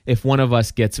deductible if one of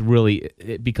us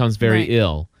it becomes very Right.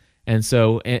 ill. And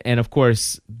so, and of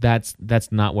course, that's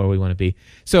not where we want to be.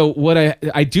 So what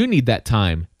I do need that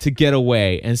time to get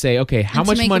away and say, okay, how And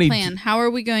much to make money? a plan. How are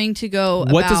we going to go?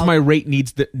 What does about- my rate need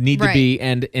to Right. be,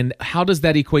 and how does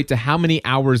that equate to how many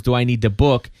hours do I need to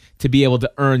book to be able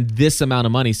to earn this amount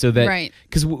of money? So that Right.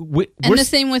 because And the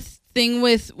same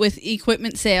with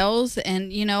equipment sales,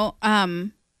 and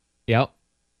yep,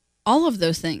 all of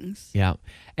those things. yeah,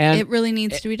 and It really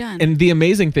needs to be done. And the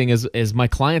amazing thing is my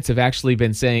clients have actually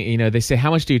been saying, they say, how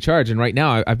much do you charge? And right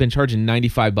now I've been charging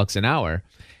 $95 an hour.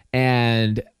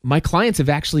 And my clients have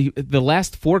actually, the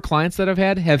last 4 clients that I've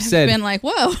had have said, been like,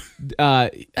 whoa,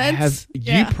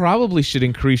 you probably should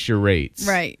increase your rates.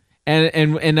 right?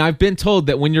 And I've been told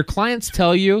that when your clients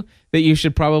tell you that you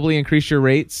should probably increase your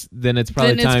rates, then it's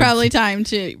probably Then time. it's probably time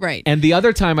to right. And the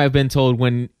other time I've been told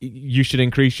when you should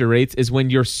increase your rates is when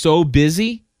you're so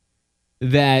busy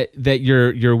that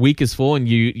your week is full and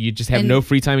you just have And- no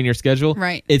free time in your schedule.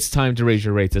 Right. It's time to raise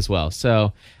your rates as well.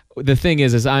 So the thing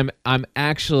is I'm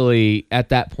actually at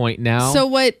that point now. So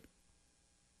what?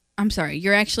 I'm sorry,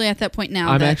 you're actually at that point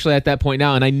now. I'm actually at that point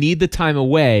now, and I need the time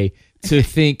away to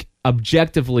think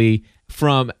objectively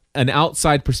from an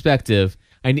outside perspective.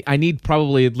 I need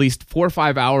probably at least 4 or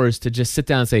 5 hours to just sit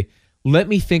down and say, let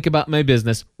me think about my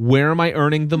business. Where am I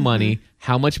earning the money?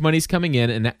 How much money's coming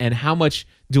in? And how much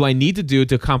do I need to do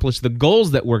to accomplish the goals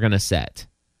that we're going to set?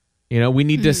 We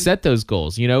need to set those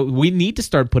goals. We need to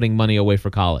start putting money away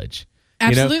for college.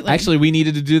 Absolutely. Actually, we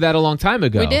needed to do that a long time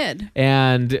ago. We did.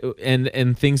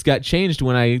 And things got changed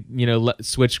when I,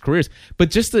 switched careers.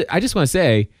 But I just want to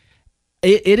say,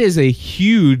 it is a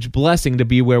huge blessing to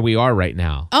be where we are right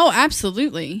now. Oh,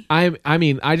 absolutely. I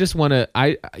mean, I just want to,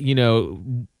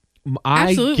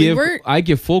 Absolutely. I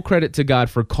give full credit to God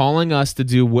for calling us to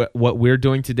do what we're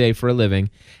doing today for a living,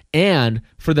 and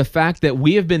for the fact that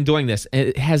we have been doing this. And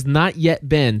it has not yet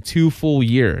been 2 full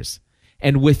years.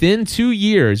 And within 2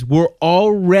 years, we're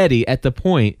already at the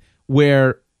point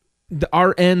where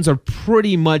our ends are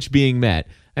pretty much being met.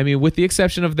 I mean, with the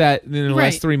exception of that in the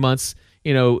last 3 months,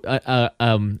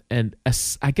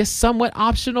 I guess somewhat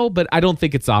optional, but I don't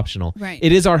think it's optional. Right.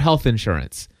 It is our health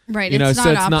insurance. Right. So It's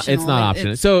not it's not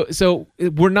optional. So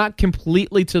we're not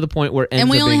completely to the point where ends and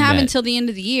we are only being have met. until the end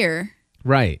of the year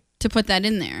Right. to put that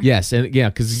in there. Yes, and yeah,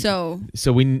 because So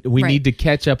we Right. need to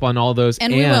catch up on all those,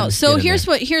 and we will. So get in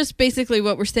there. here's basically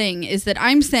what we're saying is that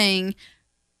I'm saying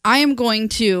I am going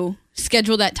to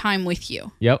schedule that time with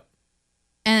you. Yep.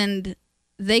 And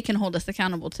they can hold us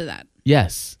accountable to that.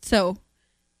 Yes. So,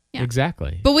 yeah.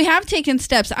 Exactly. But we have taken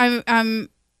steps. I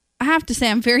have to say,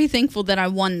 I'm very thankful that I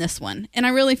won this one. And I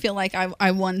really feel like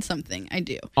I won something. I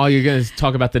do. Oh, you're going to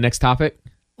talk about the next topic?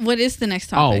 What is the next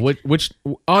topic?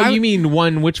 You mean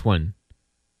one? Which one?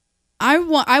 I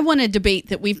won a debate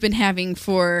that we've been having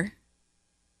for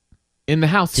in the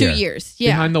house 2 years.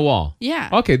 Yeah, behind the wall. Yeah.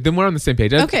 Okay, then we're on the same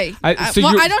page. Okay.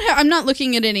 I'm not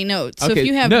looking at any notes. So okay, if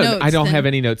you have notes, I don't have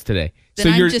any notes today.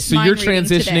 Then you're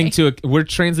transitioning we're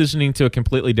transitioning to a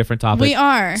completely different topic. We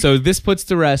are. So this puts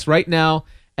to rest right now.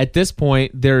 At this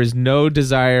point, there is no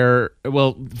desire.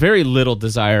 Well, very little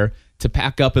desire to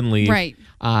pack up and leave. Right.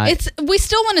 We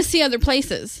still want to see other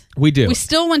places. We do. We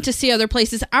still want to see other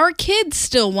places. Our kids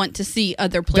still want to see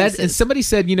other places. And somebody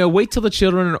said, wait till the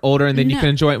children are older and then you can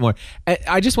enjoy it more.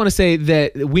 I just want to say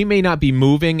that we may not be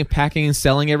moving, packing, and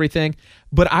selling everything,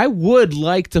 but I would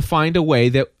like to find a way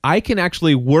that I can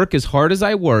actually work as hard as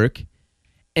I work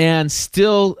and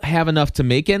still have enough to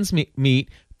make ends meet,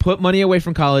 put money away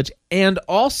from college, and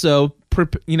also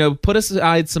put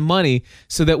aside some money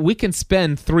so that we can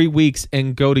spend 3 weeks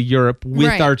and go to Europe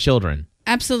with our children.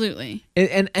 Absolutely.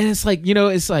 And it's like,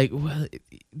 well,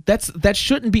 that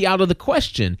shouldn't be out of the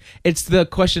question. It's the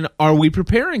question, are we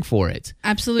preparing for it?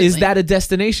 Absolutely. Is that a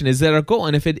destination? Is that our goal?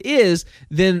 And if it is,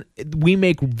 then we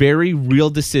make very real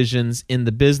decisions in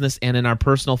the business and in our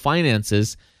personal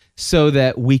finances so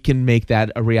that we can make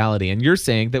that a reality. And you're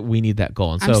saying that we need that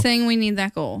goal. And I'm saying we need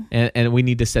that goal. And we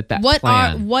need to set that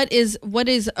plan. What is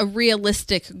a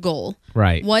realistic goal?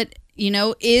 Right. What,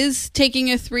 is taking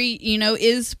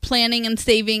is planning and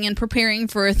saving and preparing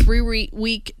for a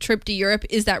 3-week trip to Europe,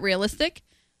 is that realistic?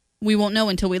 We won't know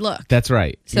until we look. That's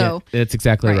right. So yeah, that's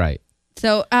exactly right.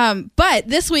 So, but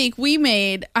this week we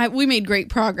made great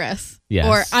progress. Yes.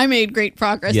 Or I made great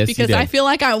progress because I feel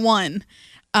like I won.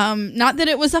 Not that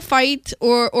it was a fight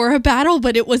or a battle,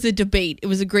 but it was a debate. It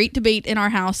was a great debate in our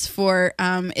house for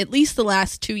at least the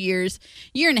last 2 years,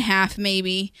 year and a half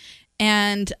maybe,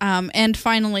 and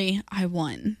finally I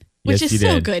won, which is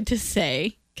so good to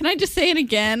say. Can I just say it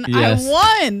again? Yes.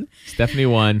 I won. Stephanie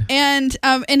won. And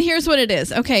here's what it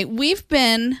is. Okay, we've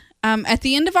been at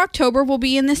the end of October. We'll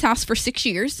be in this house for 6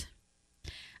 years.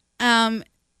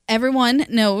 Everyone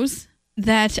knows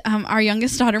that our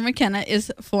youngest daughter McKenna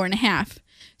is 4.5.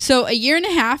 So a year and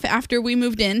a half after we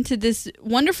moved into this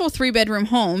wonderful 3-bedroom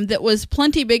home that was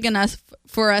plenty big enough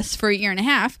for us for a year and a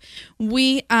half,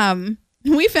 we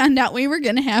found out we were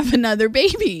going to have another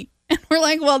baby. And we're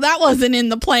like, well, that wasn't in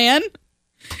the plan.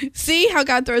 See how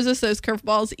God throws us those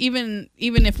curveballs. Even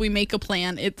if we make a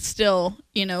plan, it's still,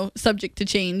 subject to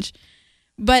change.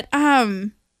 But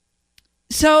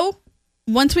so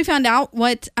once we found out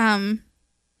that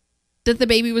the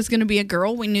baby was going to be a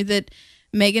girl, we knew that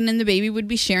Megan and the baby would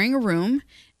be sharing a room,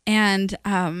 and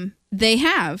they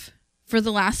have for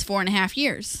the last 4.5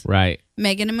 years. Right.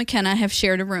 Megan and McKenna have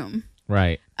shared a room.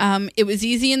 Right. It was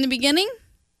easy in the beginning.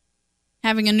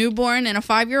 Having a newborn and a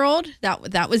 5-year-old,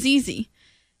 that was easy.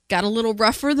 Got a little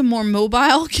rougher the more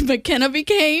mobile McKenna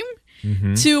became,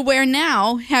 to where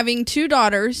now, having 2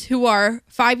 daughters who are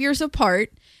 5 years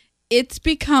apart, it's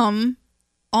become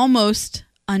almost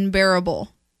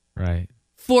unbearable. Right.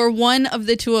 For one of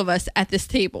the 2 of us at this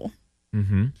table.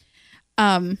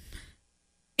 Mm-hmm.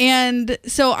 And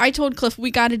so I told Cliff,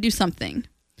 we got to do something.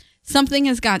 Something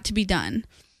has got to be done.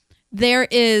 There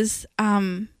is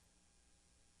not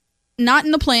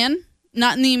in the plan,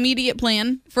 not in the immediate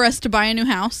plan for us to buy a new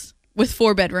house with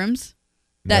 4 bedrooms.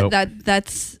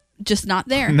 That's just not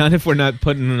there. Not if we're not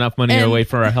putting enough money away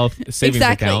for our health savings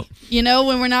account.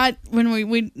 When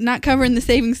we're not covering the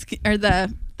savings or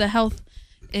the health,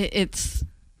 it's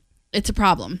a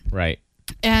problem. Right.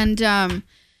 And I'm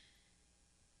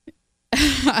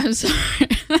sorry.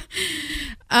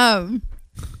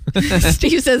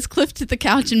 Steve says Cliff to the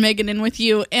couch and Megan in with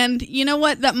you. And you know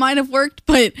what? That might have worked,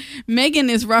 but Megan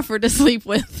is rougher to sleep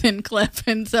with than Cliff,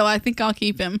 and so I think I'll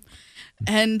keep him.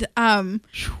 And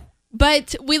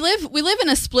but we live in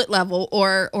a split level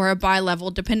or a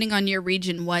bi-level, depending on your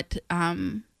region, what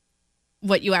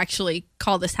you actually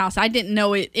call this house. I didn't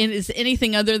know it is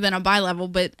anything other than a bi-level,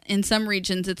 but in some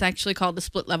regions it's actually called the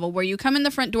split level, where you come in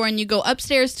the front door and you go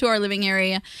upstairs to our living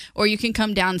area, or you can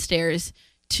come downstairs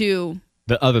to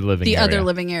the other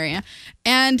living area.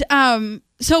 And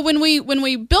so when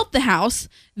we built the house,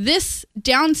 this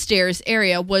downstairs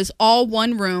area was all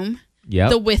one room,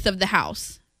 the width of the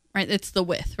house, right? It's the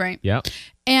width, right? Yeah.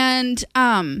 And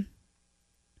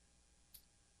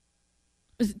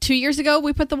was it 2 years ago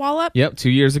we put the wall up? Yep, 2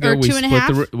 years ago Or two and a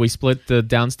half? we split the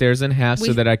downstairs in half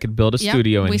so that I could build a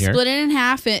studio in we here. split it in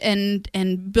half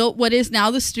and built what is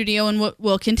now the studio and what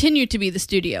will continue to be the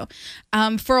studio.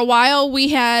 For a while we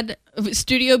had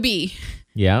Studio B.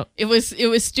 Yeah. It was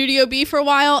Studio B for a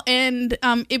while, and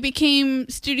it became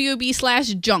Studio B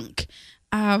 /junk.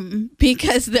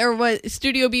 Because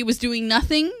Studio B was doing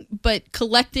nothing but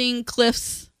collecting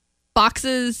Cliff's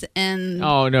boxes and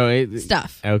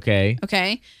stuff. Okay.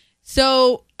 Okay.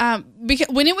 So, because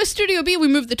when it was Studio B, we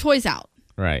moved the toys out.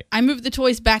 Right. I moved the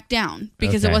toys back down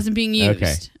because it wasn't being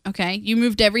used. Okay. You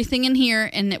moved everything in here,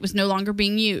 and it was no longer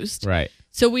being used. Right.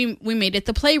 So we made it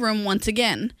the playroom once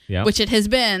again, which it has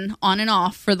been on and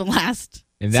off for the last 6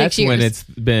 years. And that's when it's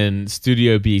been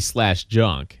Studio B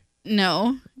 /junk.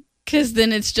 No. Because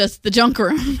then it's just the junk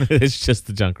room. It's just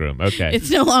the junk room. Okay. It's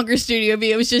no longer Studio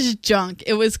B. It was just junk.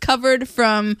 It was covered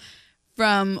from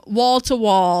wall to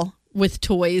wall with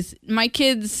toys. My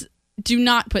kids do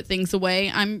not put things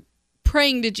away. I'm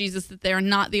praying to Jesus that they are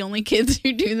not the only kids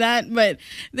who do that, but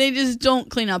they just don't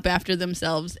clean up after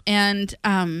themselves. And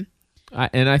I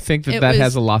think that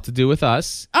has a lot to do with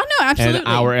us. Oh no, absolutely. And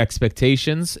our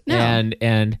expectations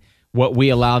and what we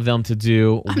allow them to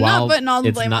do I'm while not putting all the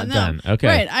it's blame not on them. done. Okay.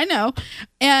 Right, I know.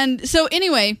 And so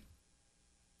anyway,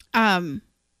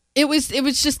 it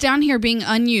was just down here being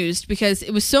unused because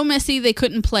it was so messy they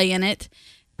couldn't play in it,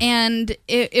 and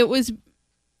it was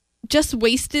just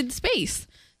wasted space.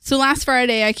 So last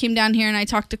Friday I came down here and I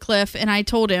talked to Cliff and I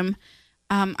told him,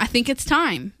 I think it's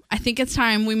time. I think it's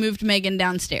time we moved Megan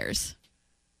downstairs.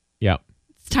 Yep.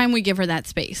 It's time we give her that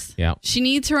space. Yep. She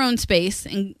needs her own space,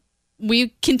 and we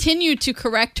continue to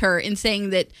correct her in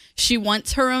saying that she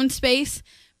wants her own space,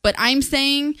 but I'm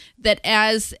saying that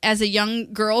as a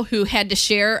young girl who had to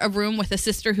share a room with a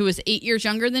sister who is 8 years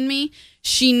younger than me,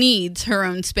 she needs her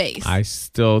own space. I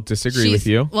still disagree with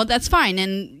you. Well, that's fine.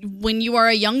 And when you are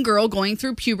a young girl going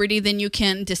through puberty, then you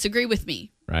can disagree with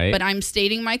me. Right. But I'm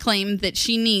stating my claim that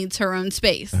she needs her own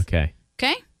space. Okay.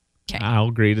 Okay? Okay. I'll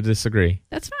agree to disagree.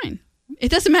 That's fine. It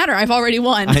doesn't matter. I've already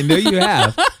won. I know you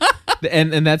have.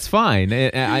 And that's fine.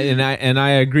 And I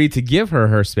agree to give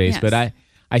her space, Yes. but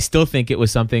I still think it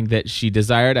was something that she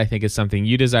desired. I think it's something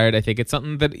you desired. I think it's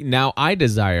something that now I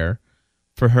desire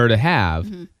for her to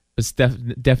have, but it's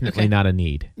definitely not a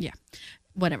need. Yeah,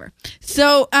 whatever.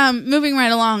 So moving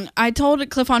right along, I told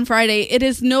Cliff on Friday, it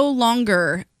is no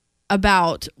longer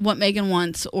about what Megan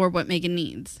wants or what Megan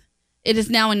needs. It is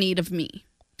now a need of me.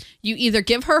 You either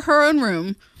give her her own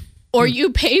room or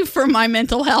you pay for my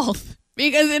mental health,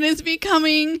 because it is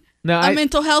becoming a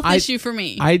mental health issue for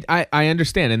me. I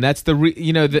understand, and that's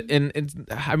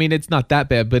it's not that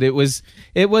bad, but it was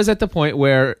at the point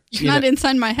where You're not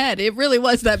inside my head. It really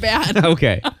was that bad.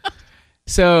 Okay.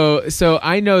 So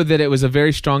I know that it was a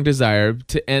very strong desire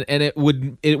to, and it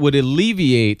would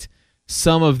alleviate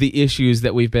some of the issues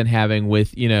that we've been having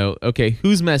with, okay,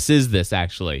 whose mess is this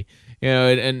actually?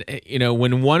 And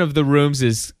when one of the rooms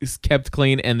is kept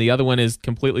clean and the other one is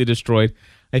completely destroyed,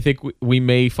 I think we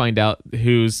may find out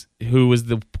who was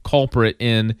the culprit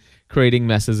in creating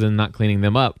messes and not cleaning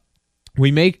them up.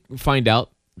 We may find out,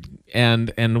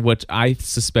 and what I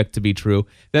suspect to be true,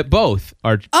 that both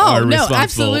are responsible.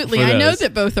 Absolutely. For those. I know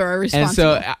that both are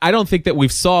responsible. And so I don't think that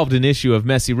we've solved an issue of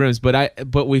messy rooms,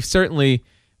 but we certainly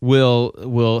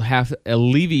will have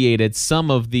alleviated some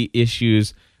of the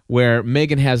issues where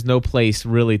Megan has no place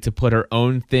really to put her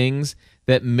own things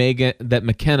that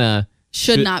McKenna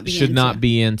should not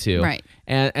be into. Right.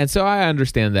 And so I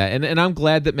understand that. And I'm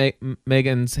glad that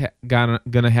Megan's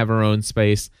gonna have her own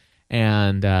space.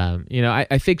 And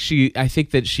I think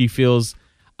that she feels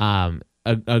I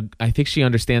think she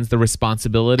understands the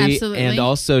responsibility. Absolutely. And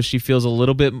also she feels a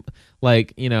little bit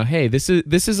like, hey, this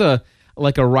is a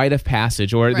rite of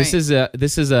passage, or this is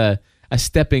a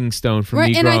stepping stone for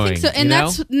me growing. And I think so. And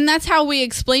that's how we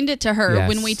explained it to her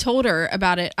when we told her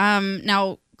about it.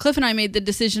 Now Cliff and I made the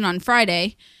decision on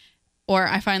Friday, or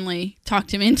I finally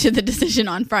talked him into the decision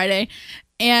on Friday,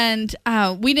 and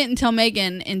we didn't tell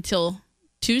Megan until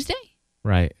Tuesday.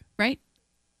 Right. Right?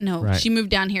 No, right. She moved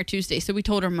down here Tuesday, so we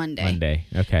told her Monday. Monday.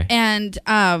 Okay.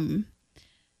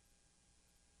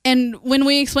 And when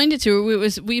we explained it to her,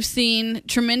 we've seen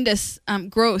tremendous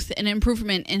growth and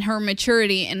improvement in her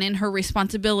maturity and in her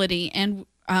responsibility and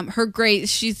her grades.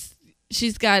 She's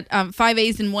got 5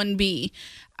 A's and 1 B,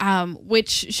 which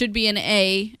should be an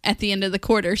A at the end of the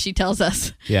quarter, she tells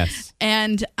us. Yes.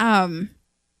 And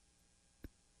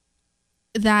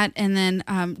that, and then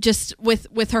just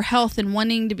with her health and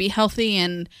wanting to be healthy,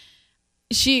 and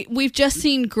we've just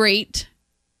seen great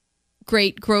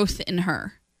growth in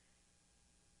her.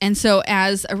 And so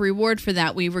as a reward for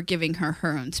that, we were giving her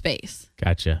her own space.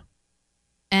 Gotcha.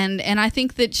 And I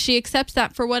think that she accepts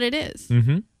that for what it is.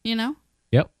 Mm-hmm. You know?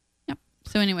 Yep.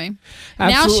 So anyway,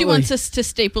 Absolutely. now she wants us to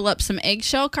staple up some egg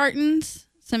cartons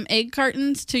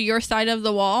to your side of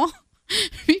the wall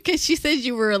because she said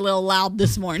you were a little loud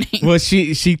this morning. Well,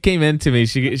 she came into me.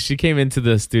 She came into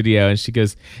the studio and she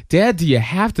goes, "Dad, do you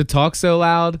have to talk so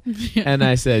loud?" And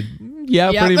I said,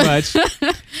 "Yeah, Yep. pretty much."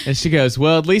 And she goes,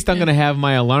 "Well, at least I'm going to have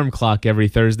my alarm clock every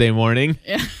Thursday morning."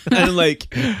 Yeah. I'm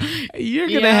like, "You're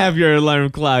going to have your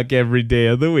alarm clock every day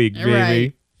of the week,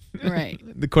 baby." Right.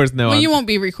 Of course, no. Well, you won't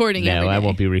be recording every No, day. I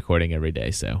won't be recording every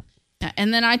day, so.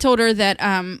 And then I told her that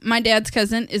my dad's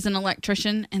cousin is an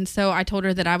electrician, and so I told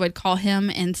her that I would call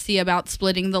him and see about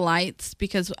splitting the lights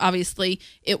because obviously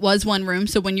it was one room.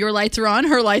 So when your lights are on,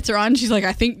 her lights are on. She's like,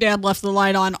 I think Dad left the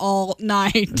light on all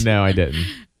night. No, I didn't.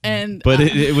 But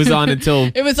it was on until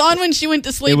it was on when she went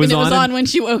to sleep, and it was on when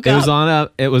she woke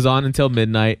up. It was on until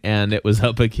midnight, and it was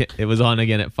up again. It was on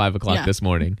again at 5 o'clock this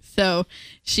morning. So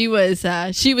she was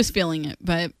feeling it,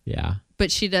 but yeah,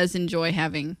 but she does enjoy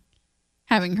having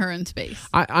her own space.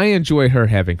 I enjoy her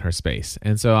having her space,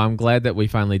 and so I'm glad that we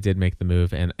finally did make the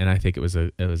move, and I think it was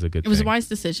a good. It was a wise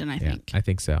decision, I think. I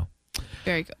think so.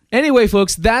 Very good. Anyway,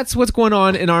 folks, that's what's going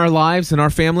on in our lives and our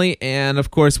family. And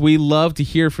of course, we love to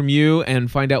hear from you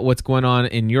and find out what's going on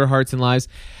in your hearts and lives.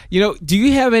 Do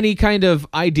you have any kind of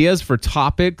ideas for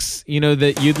topics,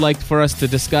 that you'd like for us to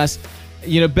discuss?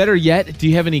 Better yet, do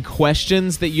you have any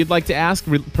questions that you'd like to ask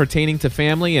pertaining to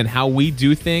family and how we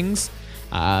do things?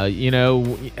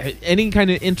 Any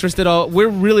kind of interest at all? We're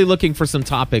really looking for some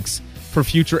topics for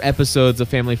future episodes of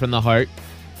Family from the Heart.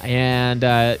 And,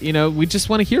 we just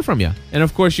want to hear from you. And,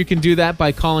 of course, you can do that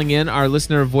by calling in. Our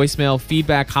listener voicemail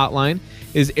feedback hotline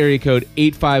is area code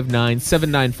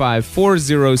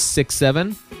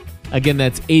 859-795-4067. Again,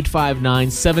 that's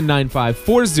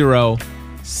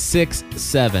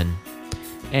 859-795-4067.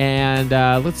 And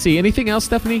let's see. Anything else,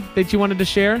 Stephanie, that you wanted to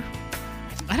share?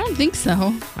 I don't think so.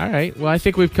 All right. Well, I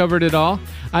think we've covered it all.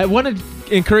 I want to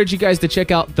encourage you guys to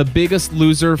check out the Biggest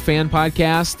Loser fan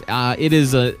podcast. It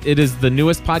is the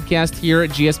newest podcast here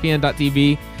at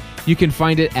gspn.tv. You can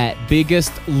find it at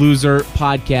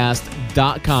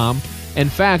biggestloserpodcast.com. In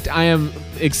fact, I am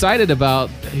excited about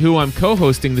who I'm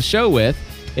co-hosting the show with.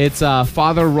 It's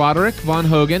Father Roderick Von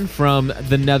Hogen from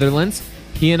the Netherlands.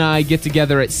 He and I get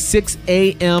together at 6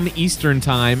 a.m. Eastern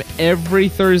Time every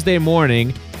Thursday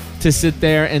morning to sit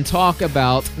there and talk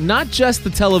about not just the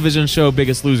television show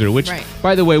Biggest Loser, which,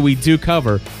 by the way, we do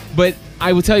cover, but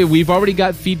I will tell you, we've already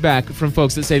got feedback from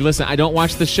folks that say, listen, I don't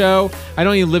watch the show. I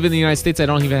don't even live in the United States. I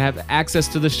don't even have access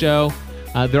to the show.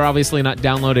 They're obviously not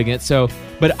downloading it.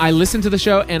 But I listen to the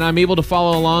show, and I'm able to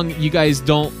follow along. You guys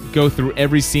don't go through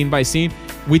every scene by scene.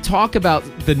 We talk about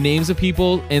the names of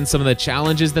people and some of the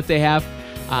challenges that they have.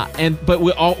 But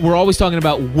we're always talking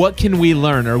about what can we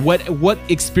learn or what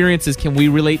experiences can we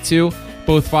relate to,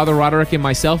 both Father Roderick and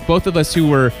myself, both of us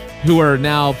who are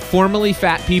now formerly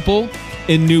fat people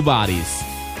in new bodies.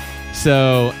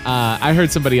 So I heard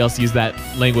somebody else use that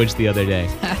language the other day.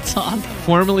 That's awesome.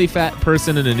 Formerly fat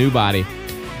person in a new body.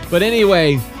 But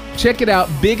anyway, check it out,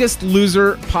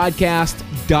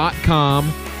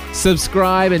 biggestloserpodcast.com.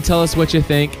 Subscribe and tell us what you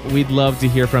think. We'd love to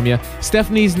hear from you.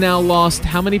 Stephanie's now lost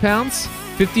how many pounds?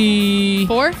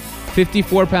 54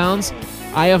 pounds.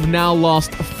 I have now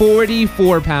lost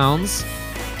 44 pounds,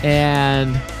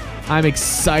 and I'm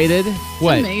excited.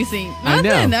 What? Amazing. I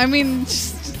know. I mean,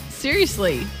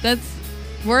 seriously,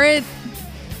 we're at,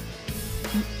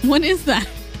 what is that?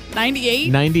 98?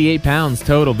 98 pounds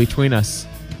total between us.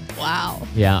 Wow.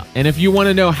 Yeah, and if you want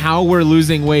to know how we're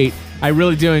losing weight, I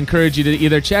really do encourage you to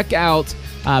either check out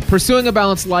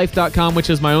pursuingabalancedlife.com, which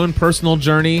is my own personal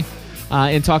journey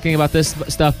in talking about this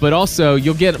stuff, but also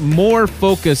you'll get more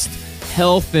focused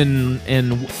health and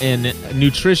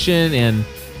nutrition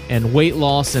and weight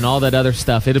loss and all that other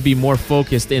stuff. It'll be more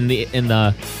focused in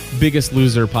the Biggest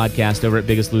Loser podcast over at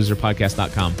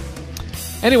biggestloserpodcast.com.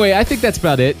 Anyway, I think that's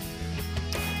about it.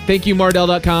 Thank you,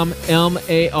 Mardel.com,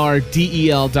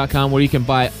 MARDEL.com, where you can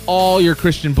buy all your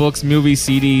Christian books, movies,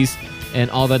 CDs, and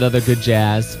all that other good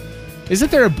jazz.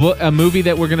 Isn't there a movie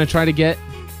that we're going to try to get?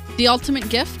 The Ultimate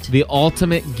Gift? The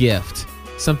Ultimate Gift.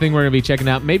 Something we're going to be checking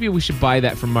out. Maybe we should buy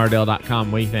that from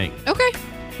Mardel.com. What do you think? Okay.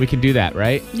 We can do that,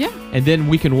 right? Yeah. And then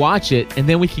we can watch it, and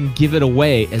then we can give it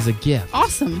away as a gift.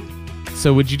 Awesome.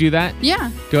 So would you do that?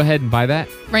 Yeah. Go ahead and buy that.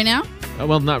 Right now?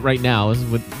 Well, not right now.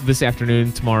 This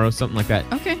afternoon, tomorrow, something like that.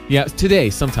 Okay. Yeah, today,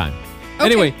 sometime. Okay.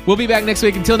 Anyway, we'll be back next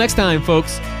week. Until next time,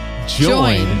 folks,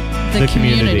 join the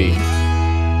community.